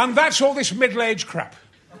 And that's all this middle-age crap.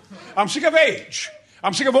 I'm sick of age.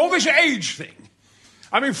 I'm sick of all this age thing.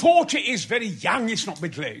 I mean, 40 is very young, it's not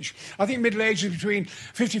middle-age. I think middle-age is between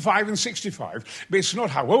 55 and 65. But it's not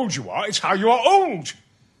how old you are, it's how you are old.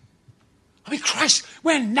 I mean, Christ,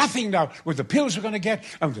 we're nothing now. With the pills we're going to get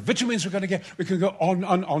and the vitamins we're going to get, we can go on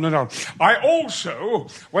and on and on. I also,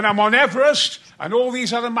 when I'm on Everest and all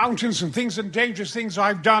these other mountains and things and dangerous things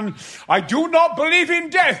I've done, I do not believe in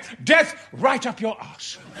death. Death right up your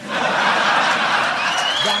arse.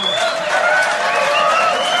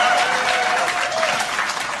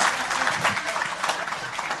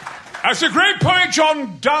 As the great poet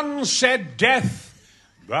John Donne said, death,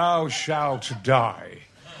 thou shalt die.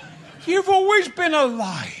 You've always been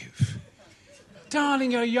alive.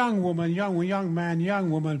 Darling, you're a young woman, young man, young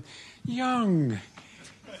woman, young.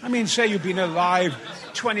 I mean, say you've been alive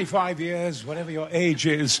 25 years, whatever your age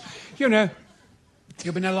is. You know,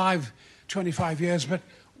 you've been alive 25 years, but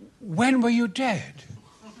when were you dead?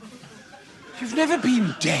 You've never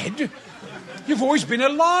been dead. You've always been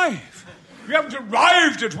alive. You haven't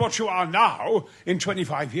arrived at what you are now in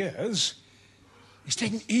 25 years. It's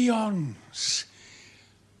taken eons.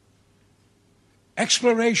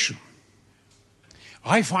 Exploration.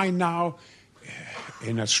 I find now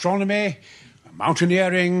in astronomy,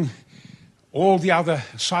 mountaineering, all the other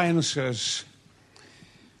sciences,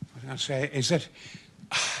 what can I say, is that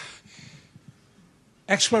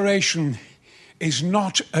exploration is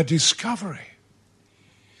not a discovery.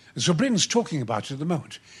 So Britain's talking about it at the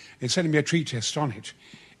moment. It's sending me a treatise on it.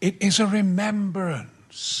 It is a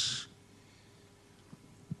remembrance.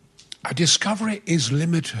 A discovery is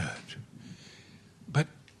limited. But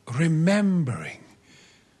remembering,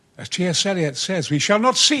 as T.S. Eliot says, we shall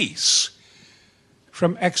not cease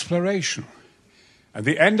from exploration. And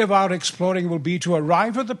the end of our exploring will be to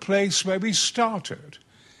arrive at the place where we started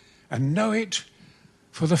and know it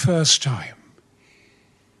for the first time.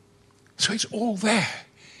 So it's all there.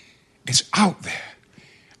 It's out there.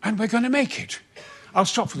 And we're going to make it. I'll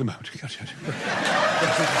stop for the moment. We're still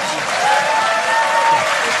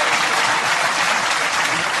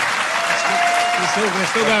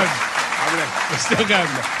going. We're still going.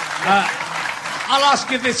 I'll ask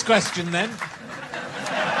you this question then.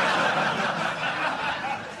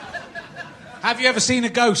 Have you ever seen a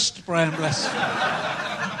ghost, Brian Bless?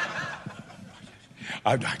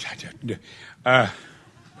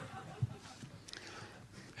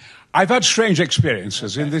 I've had strange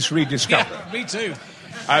experiences in this rediscovery. Yeah, me too.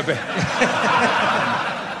 I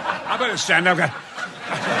better stand up.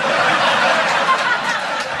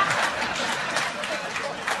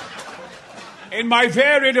 In my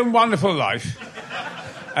varied and wonderful life,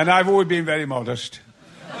 and I've always been very modest,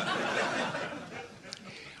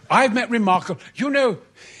 I've met remarkable... You know,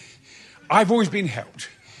 I've always been helped.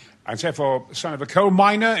 And therefore, son of a coal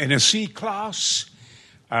miner in a C class...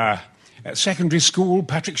 At secondary school,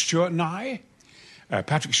 Patrick Stewart and I.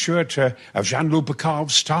 Patrick Stewart of Jean-Luc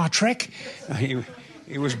Picard's Star Trek. He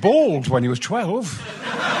He was bald when he was 12.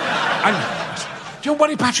 And don't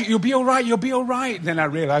worry, Patrick, you'll be all right, you'll be all right. And then I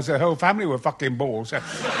realised the whole family were fucking bald. So,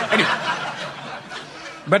 anyway.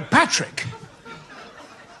 But Patrick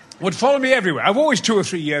would follow me everywhere. I'm always 2 or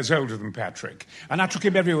 3 years older than Patrick. And I took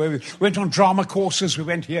him everywhere. We went on drama courses, we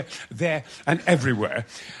went here, there, and everywhere.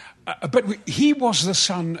 But he was the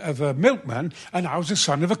son of a milkman, and I was the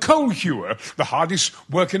son of a coal hewer, the hardest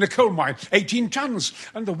work in a coal mine, 18 tons.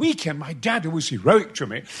 And the weekend, my dad, who was heroic to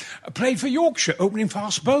me, played for Yorkshire, opening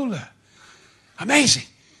fast bowler. Amazing.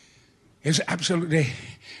 It was absolutely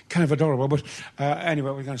kind of adorable. But anyway,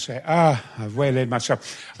 what were we going to say? I've waylaid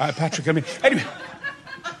myself. Patrick and me. Anyway,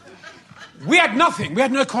 we had nothing. We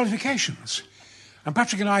had no qualifications. And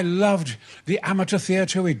Patrick and I loved the amateur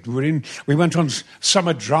theatre. We went on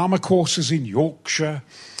summer drama courses in Yorkshire,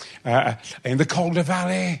 in the Calder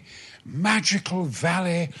Valley. Magical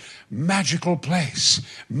valley, magical place,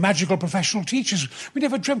 magical professional teachers. We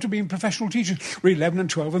never dreamt of being professional teachers. We're 11 and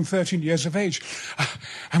 12 and 13 years of age.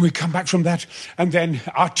 And we come back from that, and then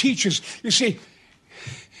our teachers, you see,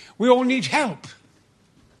 we all need help.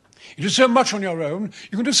 You do so much on your own,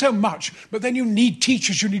 you can do so much, but then you need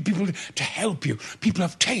teachers, you need people to help you. People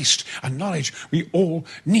of taste and knowledge. We all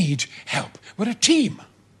need help. We're a team.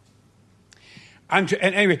 And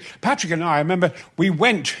anyway, Patrick and I remember we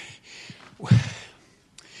went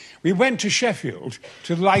to Sheffield,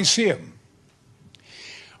 to the Lyceum.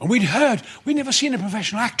 And we'd never seen a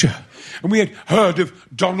professional actor. And we had heard of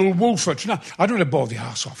Donald Wolfert. Now, I don't want to bore the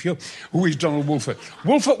arse off you. Who is Donald Wolfert?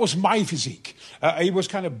 Wolfert was my physique. He was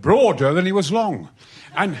kind of broader than he was long.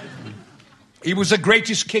 And he was the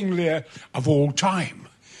greatest King Lear of all time.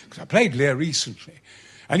 Because I played Lear recently.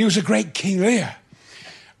 And he was a great King Lear.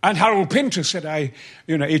 And Harold Pinter said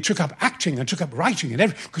he took up acting and took up writing and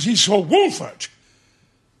everything because he saw Wolfert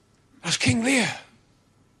as King Lear.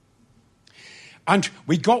 And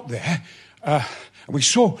we got there, and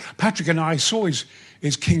Patrick and I saw his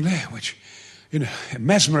King Lear, which, it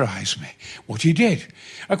mesmerised me, what he did.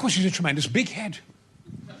 Of course, he's a tremendous big head.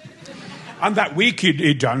 And that week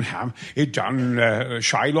he'd done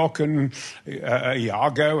Shylock and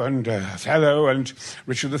Iago and Othello and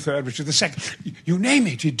Richard III, Richard II. You name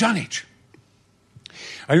it, he'd done it.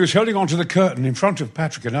 And he was holding onto the curtain in front of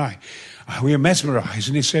Patrick and I. We were mesmerised,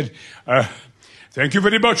 and he said, "Thank you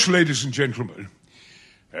very much, ladies and gentlemen.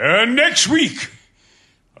 Next week,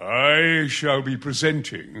 I shall be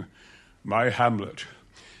presenting my Hamlet.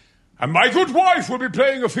 And my good wife will be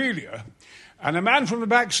playing Ophelia." And a man from the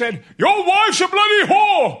back said, "Your wife's a bloody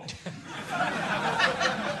whore!"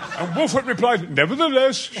 And Wolfert replied,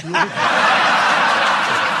 "Nevertheless, she will be..."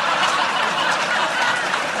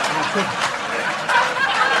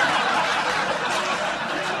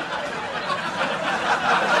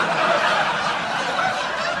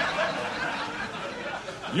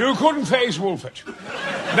 You couldn't face Wolfert.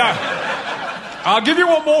 Now, I'll give you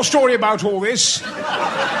one more story about all this.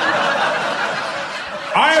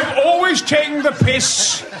 I have always taken the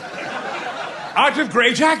piss out of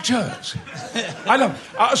great actors. I know.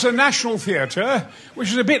 I was at the National Theatre, which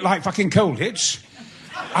is a bit like fucking Colditz.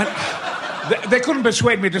 And they couldn't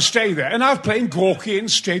persuade me to stay there. And I was playing Gorky in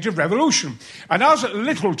State of Revolution. And I was at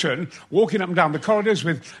Littleton, walking up and down the corridors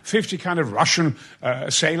with 50 kind of Russian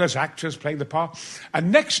sailors, actors playing the part.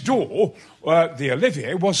 And next door, the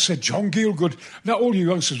Olivier, was Sir John Gielgud. Now, all you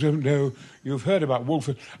youngsters don't know, you've heard about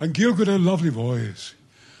Wolfert. And Gielgud had a lovely voice.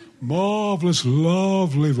 Marvellous,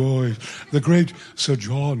 lovely voice. The great Sir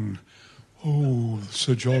John. Oh,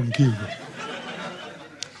 Sir John Gielgud.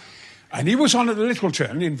 And he was on at the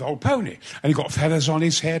Littleton in Volpone. And he got feathers on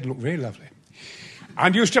his head, looked very lovely.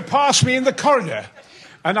 And used to pass me in the corridor.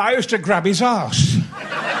 And I used to grab his arse.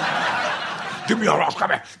 Give me your arse,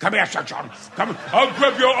 come here, Sir John. Come, I'll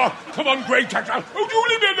grab your arse. Come on, great actor. Oh, you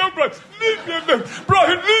leave me alone, Brian. Leave me alone.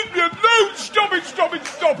 Brian, leave me alone. Stop it.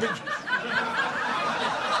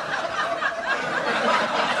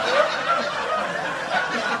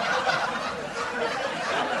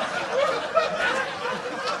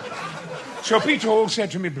 So Peter Hall said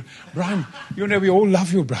to me, "Brian, we all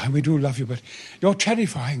love you, Brian. We do love you, but you're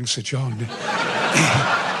terrifying, Sir John."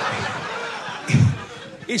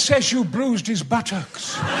 He says you bruised his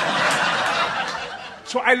buttocks.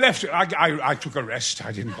 So I left it. I took a rest.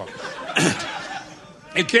 I didn't bother.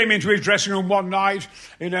 He came into his dressing room one night,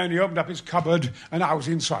 and he opened up his cupboard, and I was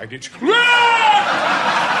inside it.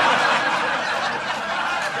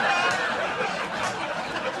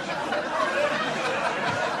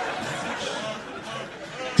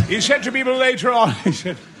 He said to people later on, he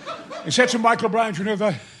said to Michael Bryant, you know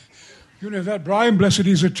that Brian Blessed,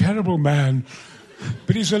 he's a terrible man,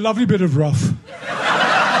 but he's a lovely bit of rough.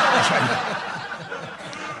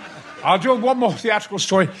 I'll do one more theatrical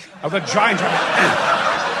story of the giant...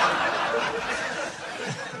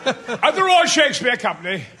 At the Royal Shakespeare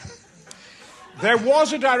Company, there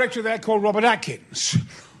was a director there called Robert Atkins.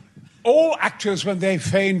 All actors, when they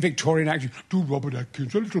feign Victorian acting, do Robert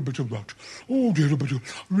Atkins, a little bit of that. Oh, dear, a bit of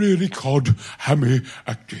really cod, hammy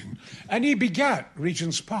acting. And he began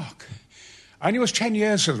Regent's Park. And he was 10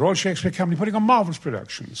 years at the Royal Shakespeare Company putting on marvellous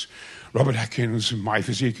productions. Robert Atkins, My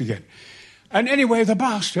Physique again. And anyway, the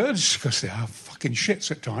bastards, because they are fucking shits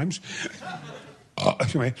at times,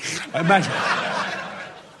 anyway, imagine...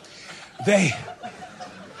 They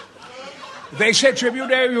said to him, you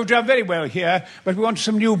know, you've done very well here, but we want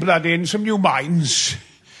some new blood in, some new minds.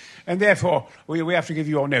 And therefore, we have to give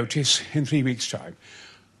you your notice in 3 weeks' time.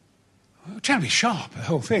 Terribly sharp, the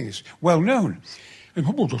whole thing is well known. And,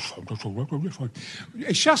 that's fine.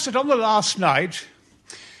 It's just that on the last night,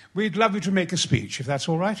 we'd love you to make a speech, if that's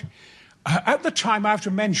all right. At the time, I have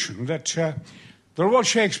to mention that the Royal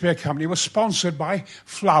Shakespeare Company was sponsored by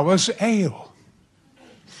Flowers Ale.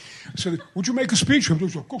 So, would you make a speech? Of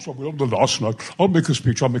course I will. On the last night, I'll make a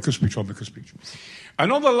speech.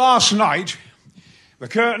 And on the last night, the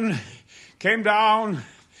curtain came down,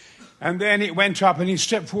 and then it went up, and he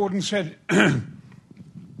stepped forward and said, I've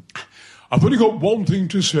only got one thing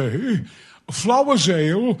to say. Flowers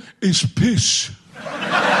Ale is piss.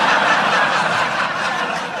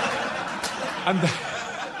 And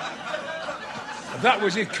that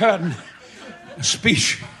was his curtain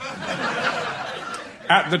speech.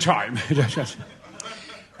 At the time.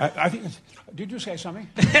 I think... Did you say something?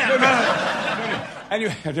 No.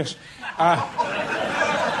 Anyway, and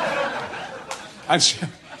so,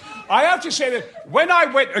 I have to say that when I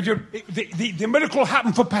went... the miracle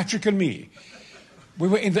happened for Patrick and me. We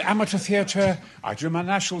were in the amateur theatre. I did my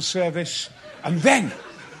national service. And then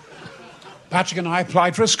Patrick and I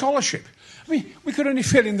applied for a scholarship. I mean, we could only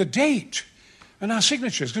fill in the date and our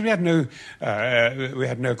signatures, because we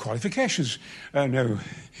had no qualifications, no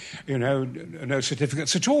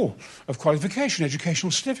certificates at all of qualification, educational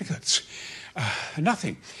certificates,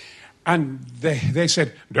 nothing. And they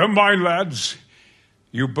said, don't mind, lads,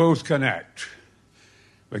 you both can act.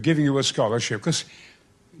 We're giving you a scholarship, because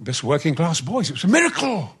this working class boys, it was a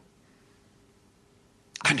miracle.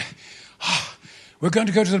 And we're going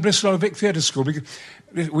to go to the Bristol Old Vic Theatre School.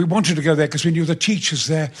 We wanted to go there because we knew the teachers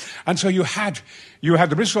there. And so you had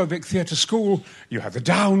the Bristol Old Vic Theatre School, you had the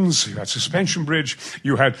Downs, you had Suspension Bridge,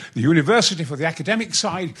 you had the university for the academic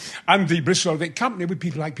side, and the Bristol Old Vic Company with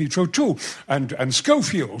people like Peter O'Toole and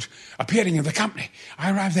Schofield appearing in the company.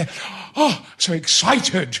 I arrived there, so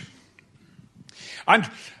excited. And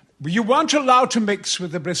you weren't allowed to mix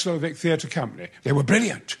with the Bristol Old Vic Theatre Company. They were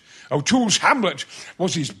brilliant. O'Toole's Hamlet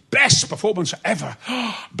was his best performance ever.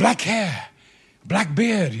 Black hair, black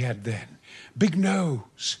beard he had then, big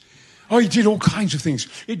nose. Oh, he did all kinds of things.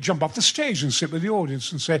 He'd jump off the stage and sit with the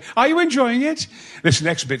audience and say, are you enjoying it? This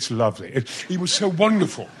next bit's lovely. He was so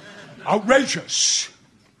wonderful, outrageous.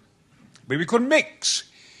 But we couldn't mix.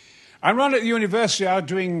 And around at the university, I was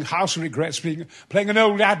doing House of Regrets, playing an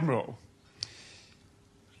old admiral.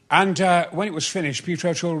 And when it was finished, Peter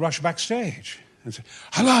O'Toole rushed backstage and said,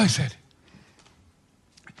 hello, he said.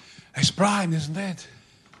 It's Brian, isn't it?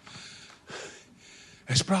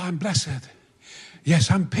 It's Brian Blessed. Yes,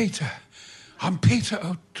 I'm Peter. I'm Peter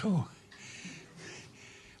O'Toole.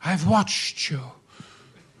 I've watched you.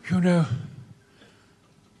 You know,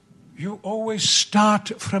 you always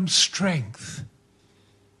start from strength.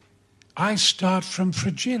 I start from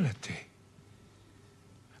fragility.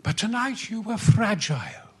 But tonight you were fragile.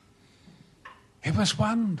 It was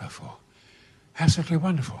wonderful. Absolutely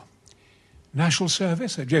wonderful. National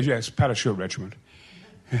service? Yes, parachute regiment.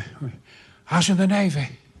 I was in the Navy.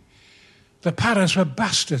 The paras were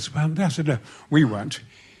bastards, weren't they? I said, no, we weren't.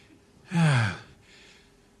 I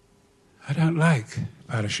don't like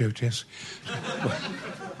parachutists.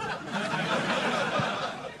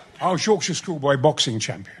 I was Yorkshire schoolboy boxing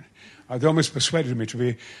champion. They almost persuaded me to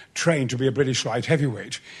be trained to be a British light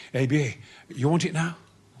heavyweight, ABA. You want it now?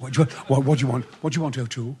 What do you want? What do you want? What do you want,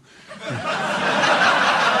 O'Toole?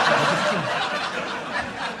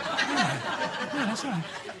 That's all right.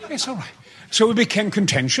 It's all right. So we became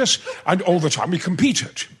contentious, and all the time we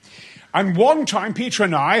competed. And one time, Peter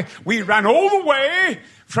and I, we ran all the way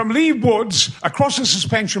from Lee Woods across the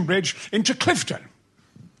suspension bridge into Clifton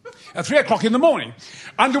at 3 o'clock in the morning.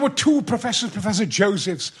 And there were two professors, Professor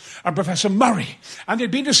Josephs and Professor Murray, and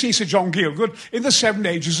they'd been to see Sir John Gielgud in the 7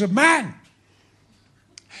 Ages of Man.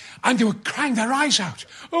 And they were crying their eyes out.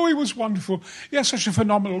 Oh, he was wonderful. He has such a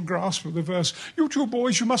phenomenal grasp of the verse. You two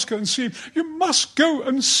boys, you must go and see him. You must go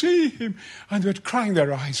and see him. And they were crying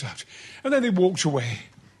their eyes out. And then they walked away.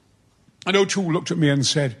 And O'Toole looked at me and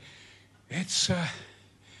said, it's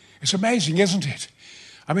amazing, isn't it?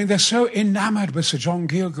 I mean, they're so enamoured with Sir John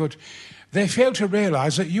Gielgud, they fail to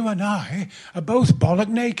realise that you and I are both bollock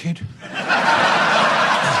naked.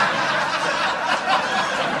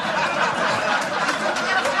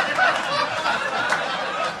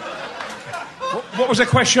 What was the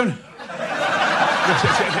question?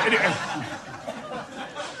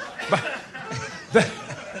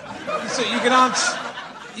 So you can answer.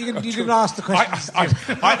 You can ask the question.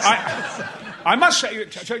 I must say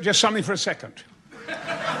just something for a second.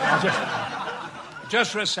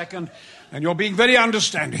 Just for a second, and you're being very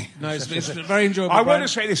understanding. No, it's very enjoyable. I want to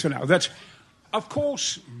say this for now, that, of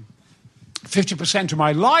course, 50% of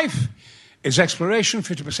my life is exploration,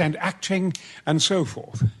 50% acting, and so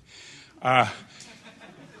forth.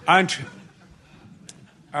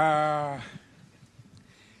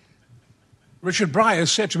 Richard Pryor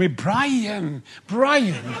said to me, Brian,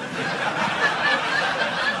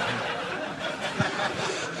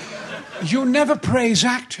 you never praise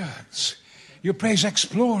actors. You praise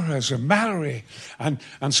explorers and Mallory and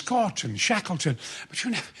Scott and Shackleton, but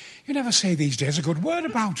you never say these days a good word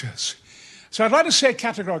about us. So I'd like to say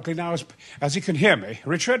categorically now, as you can hear me,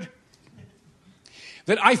 Richard,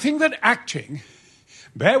 that I think that acting,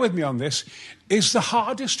 bear with me on this, is the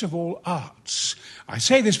hardest of all arts. I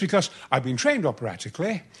say this because I've been trained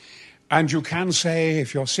operatically, and you can say,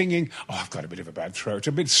 if you're singing, I've got a bit of a bad throat,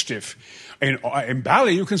 a bit stiff. In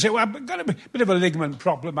ballet, you can say, I've got a bit of a ligament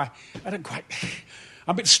problem. I'm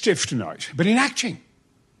a bit stiff tonight. But in acting,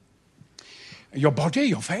 your body,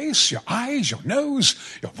 your face, your eyes, your nose,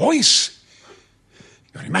 your voice,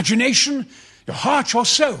 your imagination, your heart, your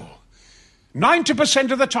soul,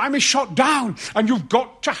 90% of the time is shot down, and you've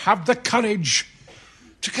got to have the courage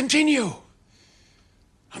to continue.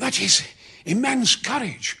 And that is immense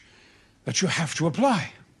courage that you have to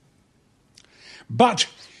apply. But,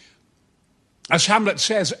 as Hamlet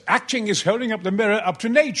says, acting is holding up the mirror up to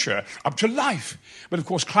nature, up to life. But of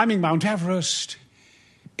course, climbing Mount Everest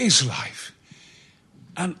is life.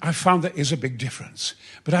 And I found there is a big difference.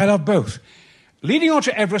 But I love both. Leading on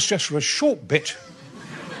to Everest just for a short bit,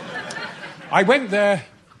 I went there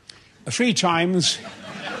 3 times,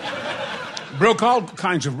 broke all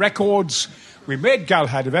kinds of records. We made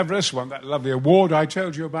Galahad of Everest, won that lovely award I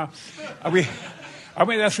told you about. I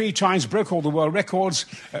went there 3 times, broke all the world records,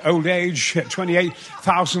 old age,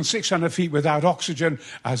 28,600 feet without oxygen,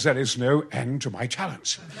 as there is no end to my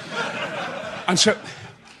talents. And so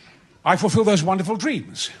I fulfilled those wonderful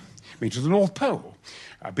dreams. Been to the North Pole.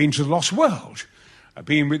 I've been to the Lost World. I've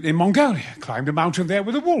been in Mongolia, climbed a mountain there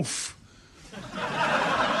with a wolf.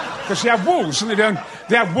 Because they have wolves and they don't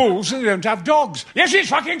have dogs. Yes, it's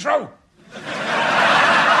fucking true.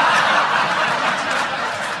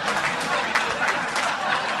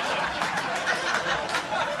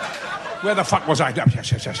 Where the fuck was I?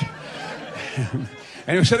 Yes.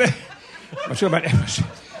 Anyway, so there. I'm talking about Everest.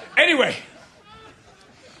 Anyway,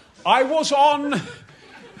 I was on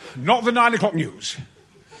not the 9 o'clock news.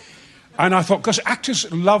 And I thought, because actors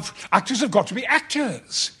have got to be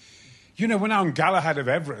actors. You know, when I'm Galahad of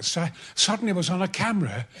Everest, I suddenly was on a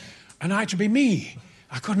camera and I had to be me.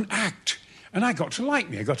 I couldn't act. And I got to like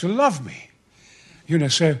me. I got to love me. You know,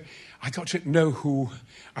 so I got to know who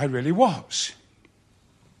I really was.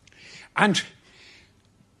 And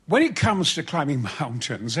when it comes to climbing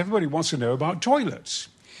mountains, everybody wants to know about toilets.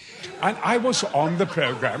 And I was on the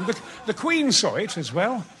programme. The Queen saw it as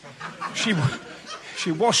well.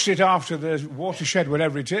 She washed it after the watershed,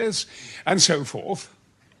 whatever it is, and so forth.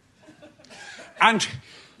 And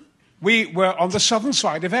we were on the southern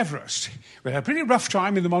side of Everest. We had a pretty rough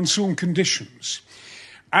time in the monsoon conditions.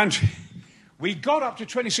 And we got up to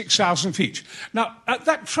 26,000 feet. Now, at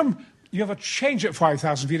that you have a change at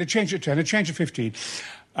 5,000 feet, a change at 10, a change at 15,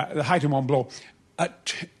 the height of Mont Blanc.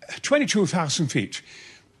 At 22,000 feet,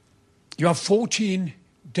 you have 14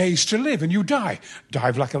 days to live and you die. Die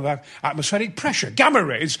of lack of atmospheric pressure, gamma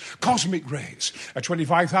rays, cosmic rays. At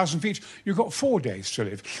 25,000 feet, you've got 4 days to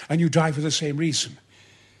live and you die for the same reason.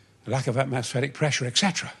 Lack of atmospheric pressure,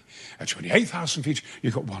 etc. At 28,000 feet,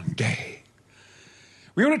 you've got 1 day.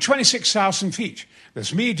 We were at 26,000 feet.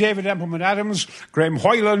 There's me, David Empleman-Adams, Graham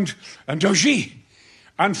Hoyland, and Doji.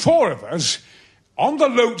 And 4 of us on the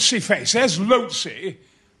Lhotse face. There's Lhotse,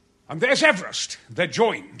 and there's Everest. They're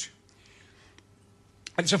joined.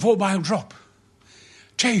 And it's a 4-mile drop.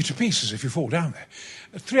 Tear you to pieces if you fall down there.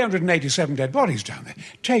 387 dead bodies down there.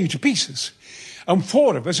 Tear you to pieces. And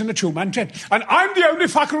 4 of us in a 2-man tent. And I'm the only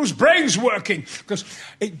fucker whose brain's working, because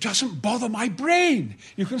it doesn't bother my brain.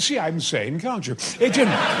 You can see I'm sane, can't you?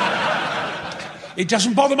 It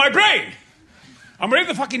doesn't bother my brain. And we're in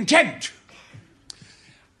the fucking tent.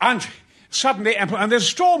 And suddenly, and there's a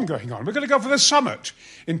storm going on. We're going to go for the summit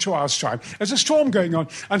in 2 hours' time. There's a storm going on.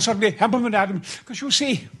 And suddenly, Hempel and Adam, because you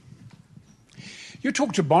see, you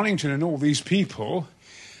talk to Bonington and all these people,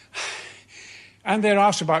 and they're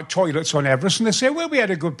asked about toilets on Everest, and they say, well, we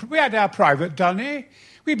had our private dunny.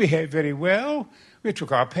 We behaved very well. We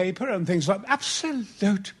took our paper and things like that.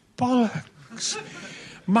 Absolute bollocks.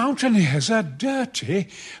 Mountaineers are dirty,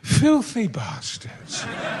 filthy bastards.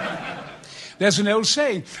 There's an old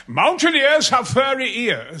saying, mountaineers have furry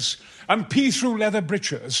ears and pee through leather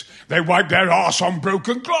breeches. They wipe their arse on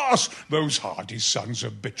broken glass, those hardy sons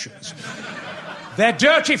of bitches. They're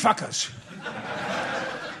dirty fuckers.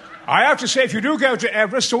 I have to say, if you do go to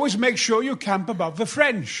Everest, always make sure you camp above the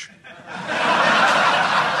French.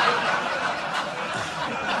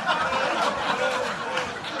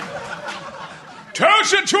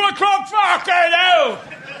 Toast at 2 o'clock, fucking hell!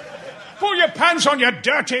 Pull your pants on, you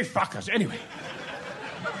dirty fuckers. Anyway.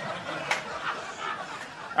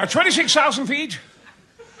 At 26,000 feet,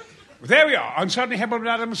 there we are. And suddenly Hempel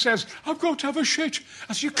Adams says, I've got to have a shit.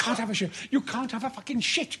 I said, you can't have a shit. You can't have a fucking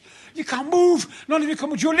shit. You can't move. None of you can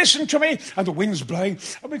move. You listen to me. And the wind's blowing.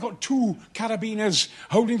 And we've got 2 carabiners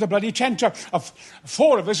holding the bloody tent.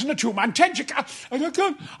 4 of us in a 2-man tent. You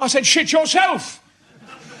can't. I said, shit yourself.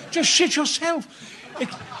 Just shit yourself.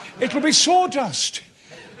 It'll be sawdust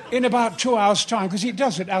in about 2 hours' time, because it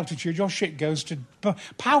does at altitude. Your shit goes to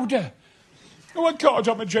powder. Oh, my God,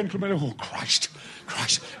 I'm a gentleman. Oh, Christ.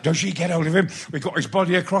 Does she get hold of him? We got his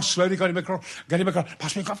body across, slowly got him across.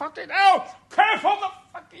 Pass me, fucking hell! Careful, the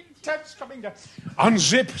fucking tent's coming down.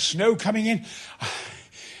 Unzip, snow coming in.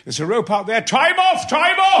 There's a rope out there. Time off!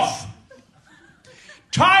 Tie off!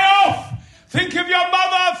 Think of your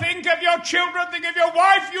mother, think of your children, think of your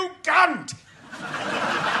wife, you cunt!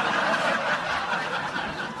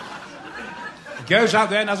 He goes out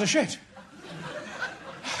there and has a shit.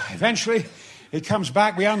 Eventually, he comes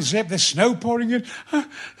back, we unzip, there's snow pouring in.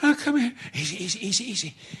 Come here.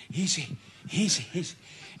 Easy.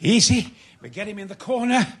 We get him in the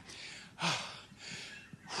corner.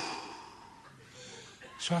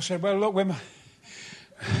 So I said, well, look, we might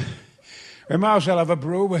as well have a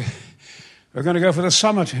brew. We're going to go for the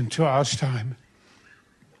summit in 2 hours' time.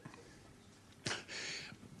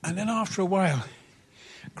 And then after a while,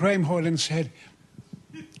 Graham Hoyland said,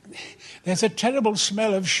 there's a terrible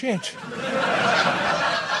smell of shit.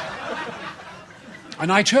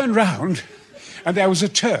 And I turned round, and there was a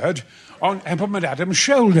turd on Hempel Adam's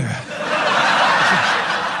shoulder.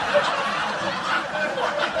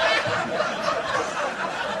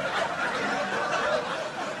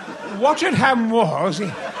 What had happened was,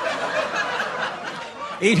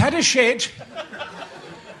 he'd had a shit,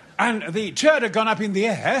 and the turd had gone up in the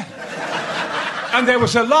air, and there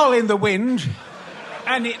was a lull in the wind,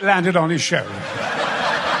 and it landed on his shoulder.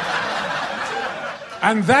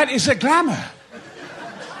 And that is the glamour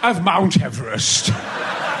of Mount Everest.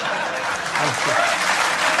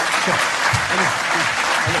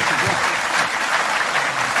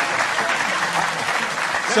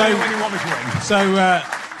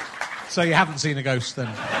 So you haven't seen a ghost then?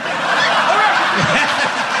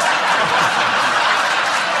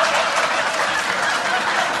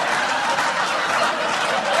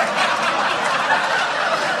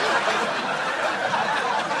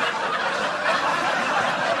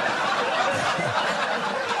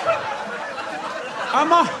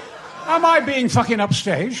 Am I being fucking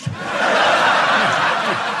upstaged?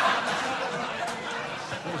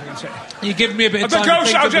 You give me a bit of time. The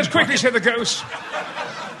ghost, I'll just quickly say the ghost.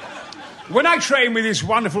 When I train with these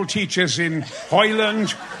wonderful teachers in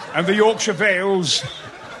Hoyland and the Yorkshire Vales,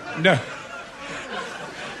 no.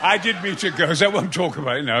 I did meet a ghost. I won't talk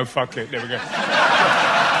about it now. Fuck it. There we go.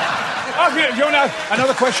 Do you want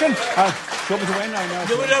another question? Do you want me to win?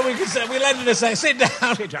 No, we'll end in a second. Sit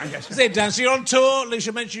down. Sit down, yes. Sit down. So you're on tour.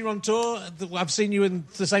 Lucia mentioned you're on tour. I've seen you in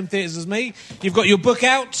the same theatres as me. You've got your book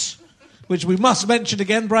out, which we must mention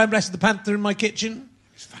again, Brian Blessed the Panther in My Kitchen.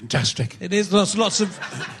 It's fantastic. It is. Lots of...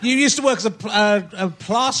 You used to work as a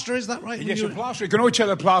plasterer, is that right? Yes, a plasterer. You can always tell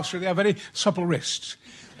a plasterer they have very supple wrists.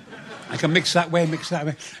 I can mix that way, mix that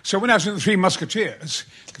way. So when I was in the Three Musketeers,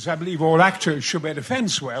 because I believe all actors should wear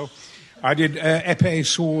defence well, I did épée,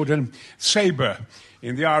 sword and sabre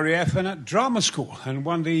in the RAF and at drama school and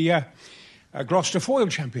won the Gloucester Foil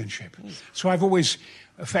Championship. So I've always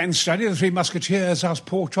fan-studied the Three Musketeers as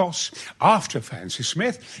Porthos after Fancy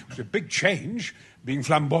Smith. It was a big change being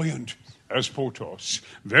flamboyant as Porthos.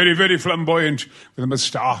 Very, very flamboyant with a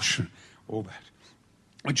moustache and all that.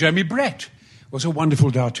 And Jeremy Brett was a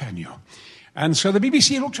wonderful D'Artagnan. And so the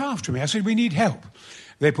BBC looked after me. I said, we need help.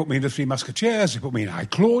 They put me in The Three Musketeers, they put me in I,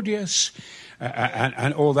 Claudius,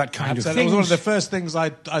 and all that kind of thing. It was one of the first things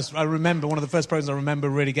I remember, one of the first programs I remember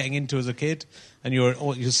really getting into as a kid. And you're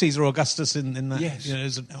Caesar Augustus in that. Yes. You know, it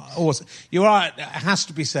was awesome. You are, it has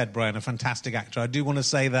to be said, Brian, a fantastic actor. I do want to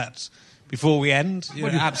say that before we end.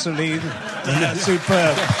 You're absolutely superb.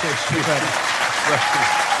 Superb.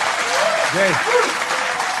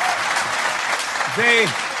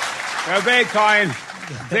 Very kind.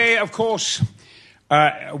 They, of course,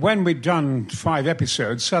 when we'd done 5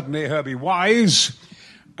 episodes, suddenly Herbie Wise,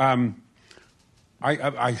 I'd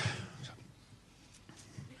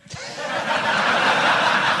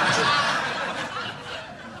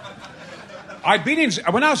been in,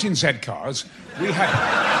 when I was in Z-Cars, we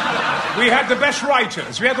had the best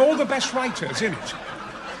writers. We had all the best writers in it.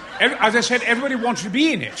 As I said, everybody wanted to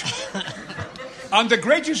be in it. And the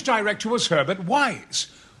greatest director was Herbert Wise,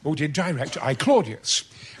 who did direct I, Claudius.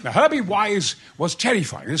 Now, Herbie Wise was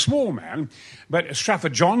terrifying, a small man, but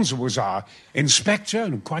Strafford Johns was our inspector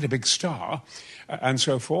and quite a big star, and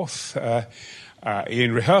so forth,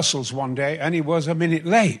 in rehearsals one day, and he was a minute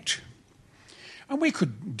late. And we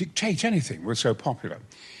could dictate anything, we're so popular.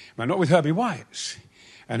 But not with Herbie Wise.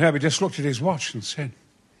 And Herbie just looked at his watch and said,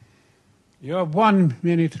 "You're 1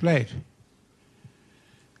 minute late."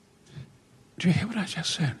 Do you hear what I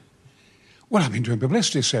just said? "Well, I've been doing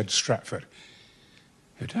publicity," said Stratford.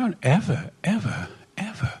 "You don't ever, ever,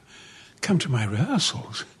 ever come to my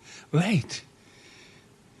rehearsals late."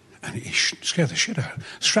 And he scared the shit out.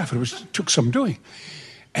 Stratford took some doing.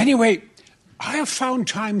 Anyway, I have found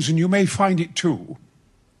times, and you may find it too,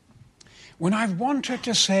 when I've wanted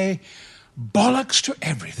to say bollocks to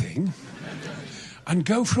everything and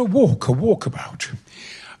go for a walkabout,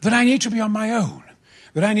 that I need to be on my own,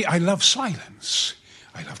 that I love silence,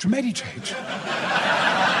 I love to meditate.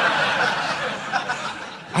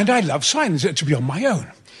 And I love silence, to be on my own.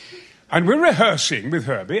 And we're rehearsing with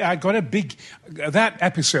Herbie. I'd got that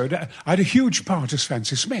episode, I had a huge part as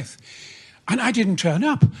Fancy Smith. And I didn't turn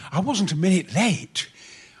up. I wasn't a minute late.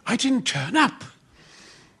 I didn't turn up.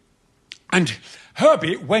 And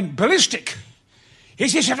Herbie went ballistic. He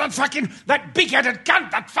says, that big-headed cunt,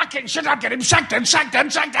 that fucking shit, I'll get him sacked and sacked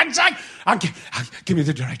and sacked and sacked. Give me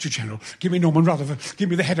the Director General. Give me Norman Rutherford. Give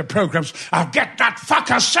me the head of programmes. I'll get that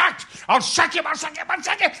fucker sacked. I'll sack him, I'll sack him, I'll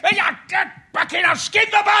sack him. And I'll get back in, I'll skin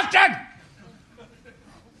the bastard.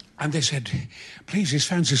 And they said, "Please, it's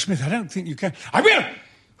Fancy Smith. I don't think you can." "I will.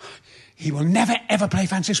 He will never, ever play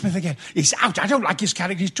Fancy Smith again. He's out. I don't like his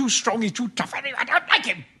character. He's too strong. He's too tough. I don't like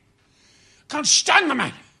him. Can't stand the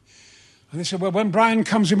man." And they said, "Well, when Brian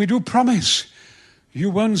comes in, we do promise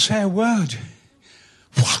you won't say a word."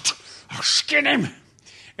 "What? I'll skin him."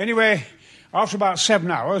 Anyway, after about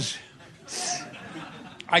 7 hours,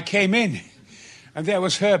 I came in, and there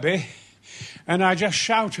was Herbie, and I just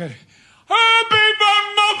shouted, "Herbie,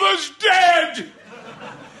 my mother's dead!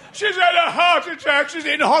 She's had a heart attack. She's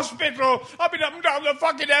in hospital. I've been up and down the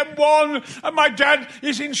fucking M1, and my dad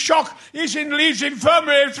is in shock. He's in Leeds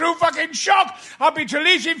Infirmary through fucking shock. I've been to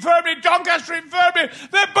Leeds Infirmary, Doncaster Infirmary.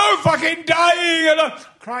 They're both fucking dying." And I'm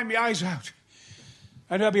crying my eyes out.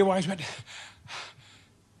 And Herbie Wise went.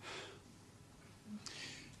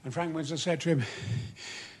 And Frank Winston said to him,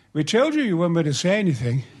 "We told you weren't going to say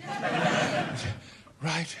anything."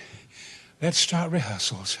 "Right. Let's start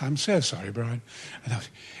rehearsals. I'm so sorry, Brian."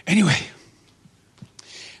 Anyway,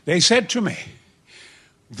 they said to me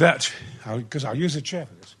that, because I'll use a chair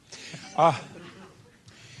for this,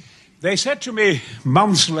 they said to me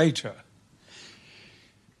months later,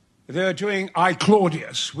 they were doing I,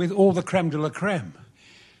 Claudius with all the creme de la creme.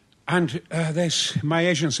 And my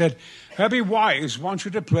agent said, "Herbie Wise wants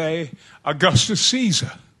you to play Augustus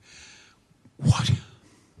Caesar." What?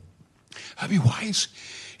 Herbie Wise?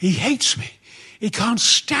 He hates me. He can't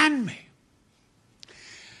stand me.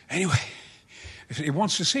 Anyway, he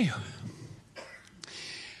wants to see you.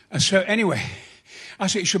 And so anyway, I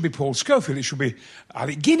said it should be Paul Scofield. It should be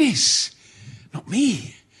Alec Guinness, not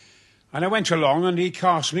me. And I went along and he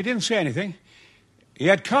cast me. He didn't say anything. He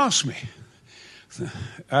had cast me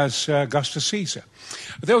as Augustus Caesar.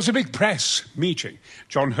 There was a big press meeting.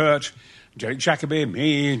 John Hurt, Derek Jacobi,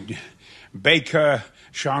 me, Baker,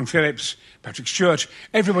 Sean Phillips, Patrick Stewart,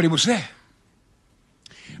 everybody was there.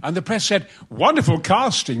 And the press said, "Wonderful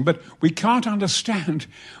casting, but we can't understand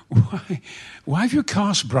why have you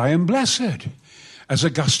cast Brian Blessed as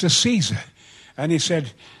Augustus Caesar?" And he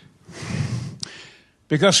said,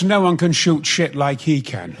 "Because no one can shoot shit like he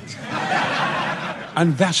can."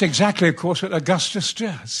 And that's exactly, of course, what Augustus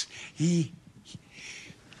does. He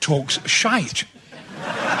talks shite.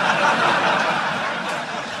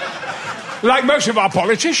 Like most of our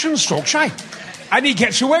politicians talk shite. And he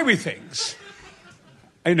gets away with things.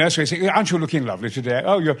 You know, so he says, aren't you looking lovely today?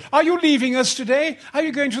 Oh, are you leaving us today? Are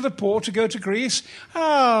you going to the port to go to Greece?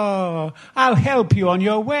 Oh, I'll help you on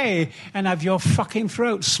your way and have your fucking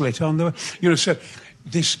throat slit on the... You know, so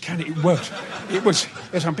this kind of... It worked. It was...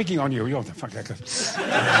 Yes, I'm picking on you. You're the fuck...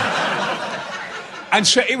 And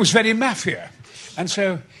so it was very mafia. And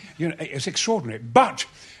so, you know, it was extraordinary. But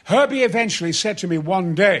Herbie eventually said to me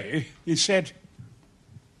one day, he said...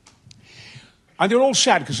 And they're all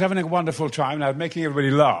sad because they're having a wonderful time now, making everybody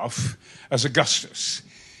laugh as Augustus.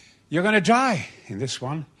 You're going to die in this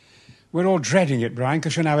one. We're all dreading it, Brian,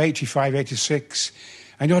 because you're now 85, 86,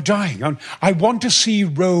 and you're dying. And I want to see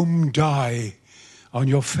Rome die on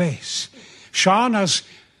your face. Sian has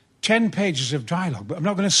 10 pages of dialogue, but I'm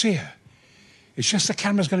not going to see her. It's just the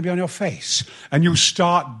camera's going to be on your face, and you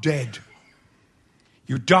start dead.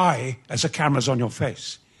 You die as the camera's on your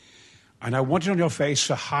face. And I want it on your face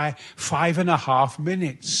for 5.5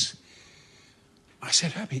 minutes. I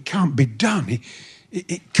said, Herbie, it can't be done.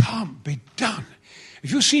 It can't be done.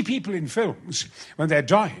 If you see people in films, when they're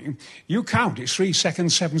dying, you count. It's 3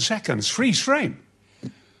 seconds, 7 seconds. Freeze frame.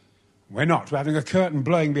 We're not. We're having a curtain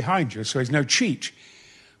blowing behind you, so there's no cheat.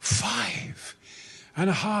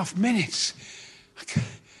 5.5 minutes.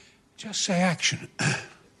 Just say action.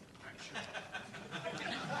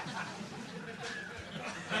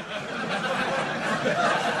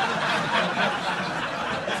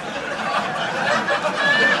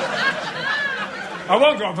 I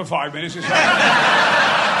won't go on for 5 minutes. And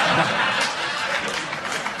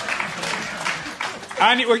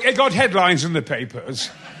it got headlines in the papers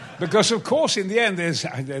because, of course, in the end, there's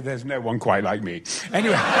no one quite like me.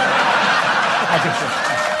 Anyway.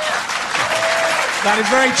 That is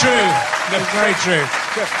very true. That's very true.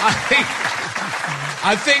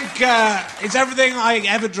 I think it's everything I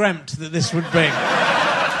ever dreamt that this would be.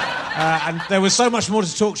 And there was so much more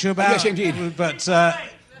to talk to you about. Yes, indeed. But...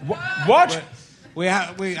 what?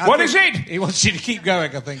 What is it? He wants you to keep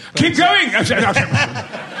going, I think. Keep going! I'll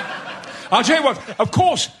tell you what, of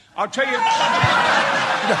course, I'll tell you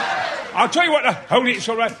what, Holy, it's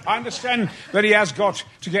all right. I understand that he has got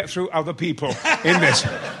to get through other people in this.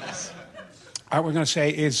 What we're going to say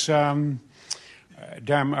is, I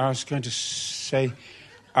was going to say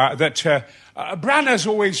that Branner's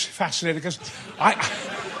always fascinating because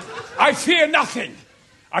I fear nothing.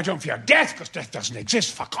 I don't fear death because death doesn't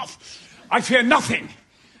exist. Fuck off. I fear nothing.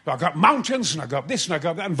 I've got mountains and I've got this and I've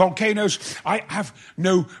got that and volcanoes. I have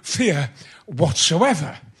no fear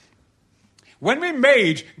whatsoever. When we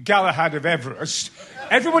made Galahad of Everest,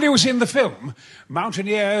 everybody was in the film.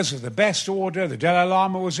 Mountaineers of the best order, the Dalai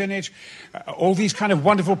Lama was in it. All these kind of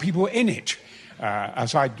wonderful people were in it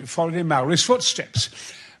as I followed in Mallory's footsteps.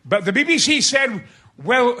 But the BBC said,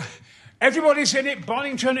 well... Everybody's in it,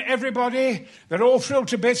 Bonington, everybody. They're all thrilled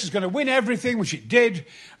to bits. It's going to win everything, which it did.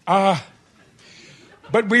 But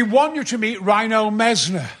we want you to meet Reinhold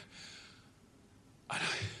Messner.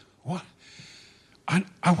 What? And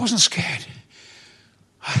I wasn't scared.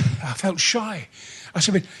 I felt shy. I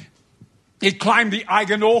said, but he climbed the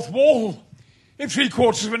Eiger North Wall in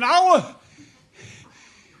 3/4 of an hour.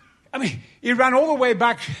 I mean, he ran all the way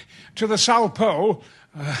back to the South Pole...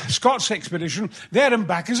 Scott's expedition, there and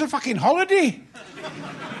back is a fucking holiday.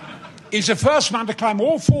 He's the first man to climb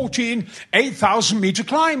all 14 8,000-metre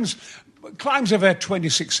climbs over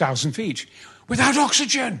 26,000 feet, without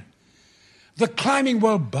oxygen. The climbing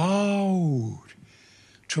world bowed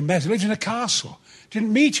to Messner. Lived in a castle,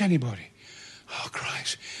 didn't meet anybody. Oh,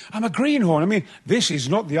 Christ, I'm a greenhorn. I mean, this is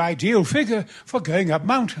not the ideal figure for going up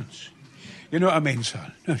mountains. You know what I mean,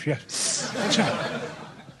 son? Yes.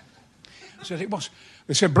 So it was...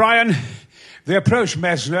 They said, Brian, they approached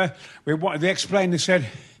Messner. They explained, they said,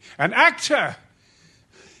 an actor.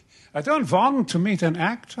 I don't want to meet an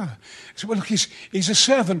actor. I said, well, look, he's a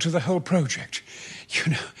servant to the whole project.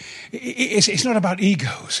 You know, it's not about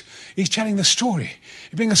egos. He's telling the story.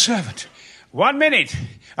 He's being a servant. 1 minute.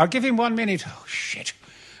 I'll give him 1 minute. Oh, shit.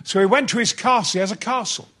 So he went to his castle. He has a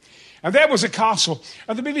castle. And there was a castle.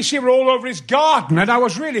 And the BBC were all over his garden. And I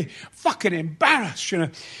was really fucking embarrassed, you know.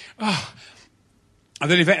 Oh. And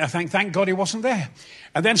then I thank God he wasn't there.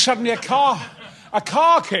 And then suddenly a car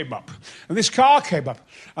came up. And this car came up.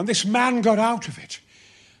 And this man got out of it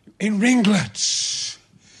in ringlets.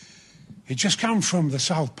 He'd just come from the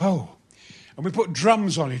South Pole. And we put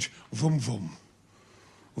drums on it. Vum, vum.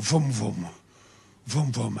 Vum, vum.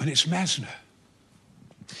 Vum, vum. And it's Messner.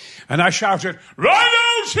 And I shouted,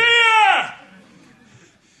 Reinhold's here!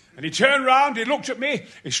 And he turned round, he looked at me,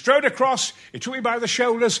 he strode across, he took me by the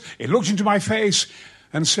shoulders, he looked into my face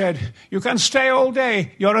and said, you can stay all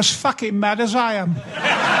day, you're as fucking mad as I am.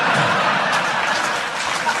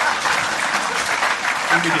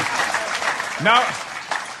 and begin. Now,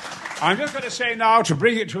 I'm just going to say now, to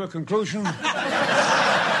bring it to a conclusion,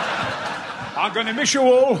 I'm going to miss you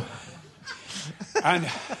all. And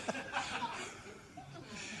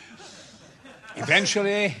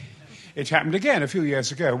eventually, it happened again a few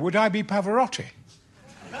years ago. Would I be Pavarotti?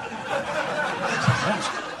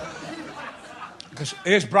 Because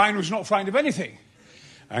here's Brian, who's not frightened of anything.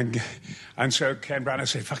 And so Ken Branagh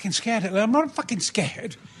said, fucking scared? Well, I'm not fucking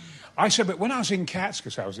scared. I said, but when I was in Cats,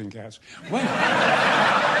 because I was in Cats, when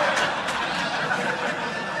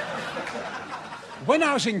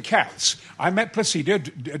I was in Cats, I met Placido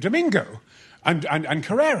Domingo and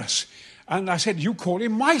Carreras. And I said, you call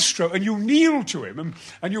him Maestro, and you kneel to him,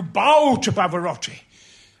 and you bow to Pavarotti.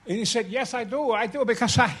 And he said, yes, I do,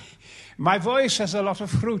 because my voice has a lot of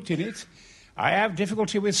fruit in it. I have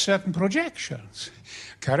difficulty with certain projections.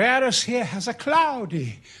 Carreras here has a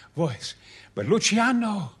cloudy voice. But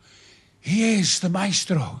Luciano, he is the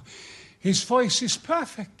maestro. His voice is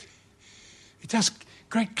perfect. It has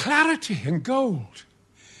great clarity and gold.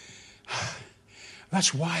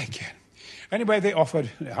 That's why, Ken. Anyway, they offered,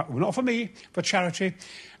 not for me, for charity,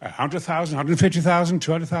 100,000, 150,000,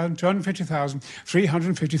 200,000, 250,000,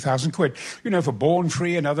 350,000 quid, for Born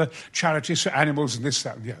Free and other charities for animals and this,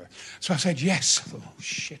 that, and the other. So I said, yes. I thought, oh,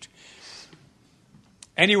 shit.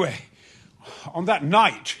 Anyway, on that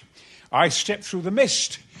night, I stepped through the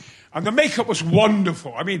mist, and the makeup was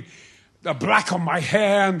wonderful. I mean, the black on my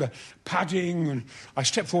hair and the padding, and I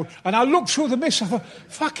stepped forward, and I looked through the mist, I thought,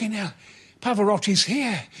 fucking hell, Pavarotti's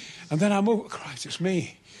here. And then I moved, Christ, it's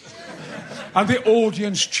me. And the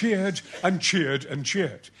audience cheered and cheered and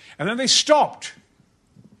cheered. And then they stopped.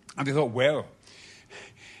 And they thought, well,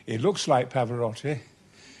 it looks like Pavarotti,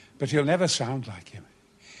 but he'll never sound like him.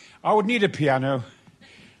 I would need a piano,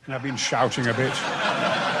 and I've been shouting a bit.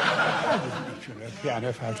 I wouldn't need a piano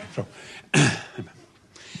if I had it.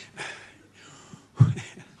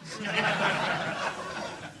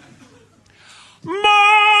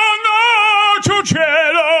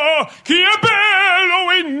 Cielo, chi è bello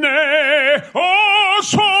in me, oh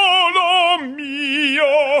solo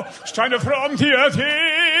mio, sta in fronte a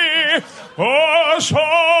te, oh sole,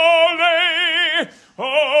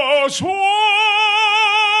 oh suore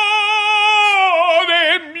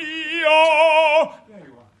mio. There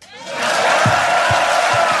you are.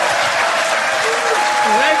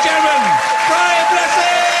 Ladies and gentlemen, Brian Blessing!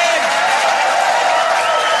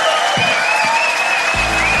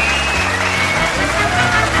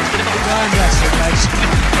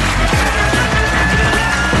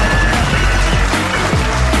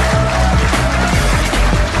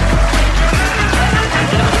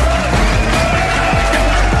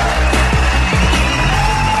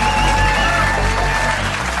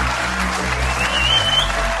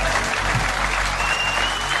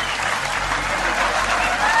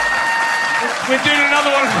 We're doing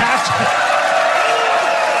another one, Pat.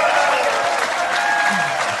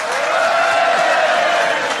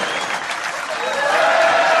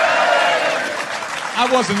 I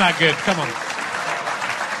wasn't that good. Come on.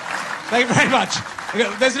 Thank you very much.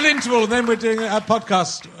 There's an interval, and then we're doing a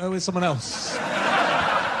podcast with someone else.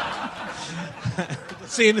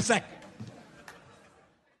 See you in a sec.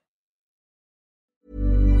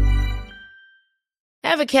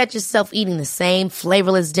 Ever catch yourself eating the same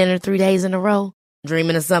flavorless dinner 3 days in a row?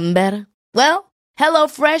 Dreaming of something better? Well,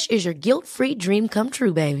 HelloFresh is your guilt-free dream come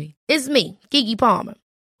true, baby. It's me, Keke Palmer.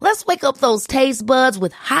 Let's wake up those taste buds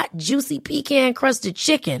with hot, juicy pecan-crusted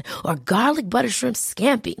chicken or garlic butter shrimp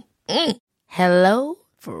scampi. Hello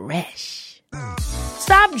Fresh.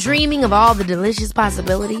 Stop dreaming of all the delicious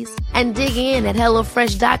possibilities and dig in at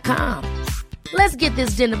HelloFresh.com. Let's get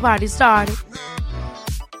this dinner party started.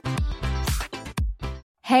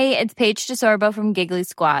 Hey, it's Paige DeSorbo from Giggly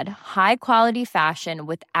Squad. High quality fashion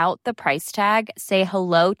without the price tag. Say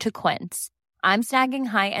hello to Quince. I'm snagging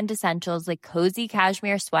high-end essentials like cozy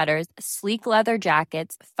cashmere sweaters, sleek leather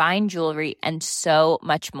jackets, fine jewelry, and so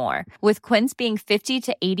much more. With Quince being 50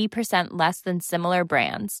 to 80% less than similar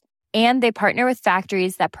brands. And they partner with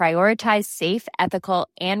factories that prioritize safe, ethical,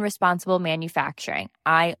 and responsible manufacturing.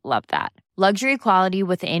 I love that. Luxury quality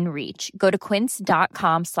within reach. Go to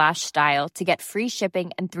quince.com/style to get free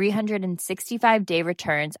shipping and 365-day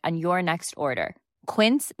returns on your next order.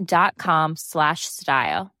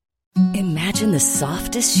 Quince.com/style. Imagine the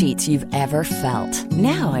softest sheets you've ever felt.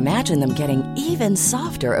 Now imagine them getting even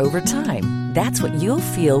softer over time. That's what you'll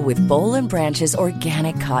feel with Boll & Branch's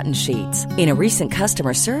organic cotton sheets. In a recent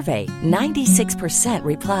customer survey, 96%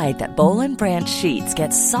 replied that Boll & Branch sheets get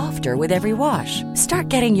softer with every wash. Start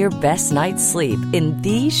getting your best night's sleep in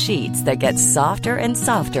these sheets that get softer and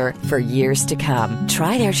softer for years to come.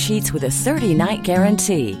 Try their sheets with a 30-night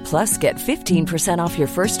guarantee. Plus, get 15% off your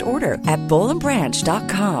first order at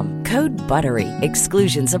bollandbranch.com. Code BUTTERY.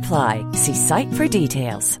 Exclusions apply. See site for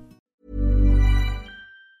details.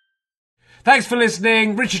 Thanks for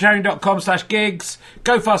listening. richardherring.com/gigs.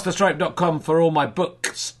 GoFasterStripe.com for all my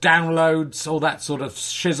books, downloads, all that sort of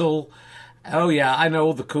shizzle. Oh yeah, I know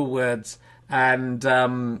all the cool words. And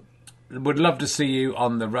would love to see you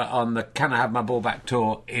on the Can I Have My Ball Back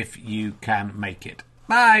tour if you can make it.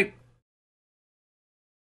 Bye.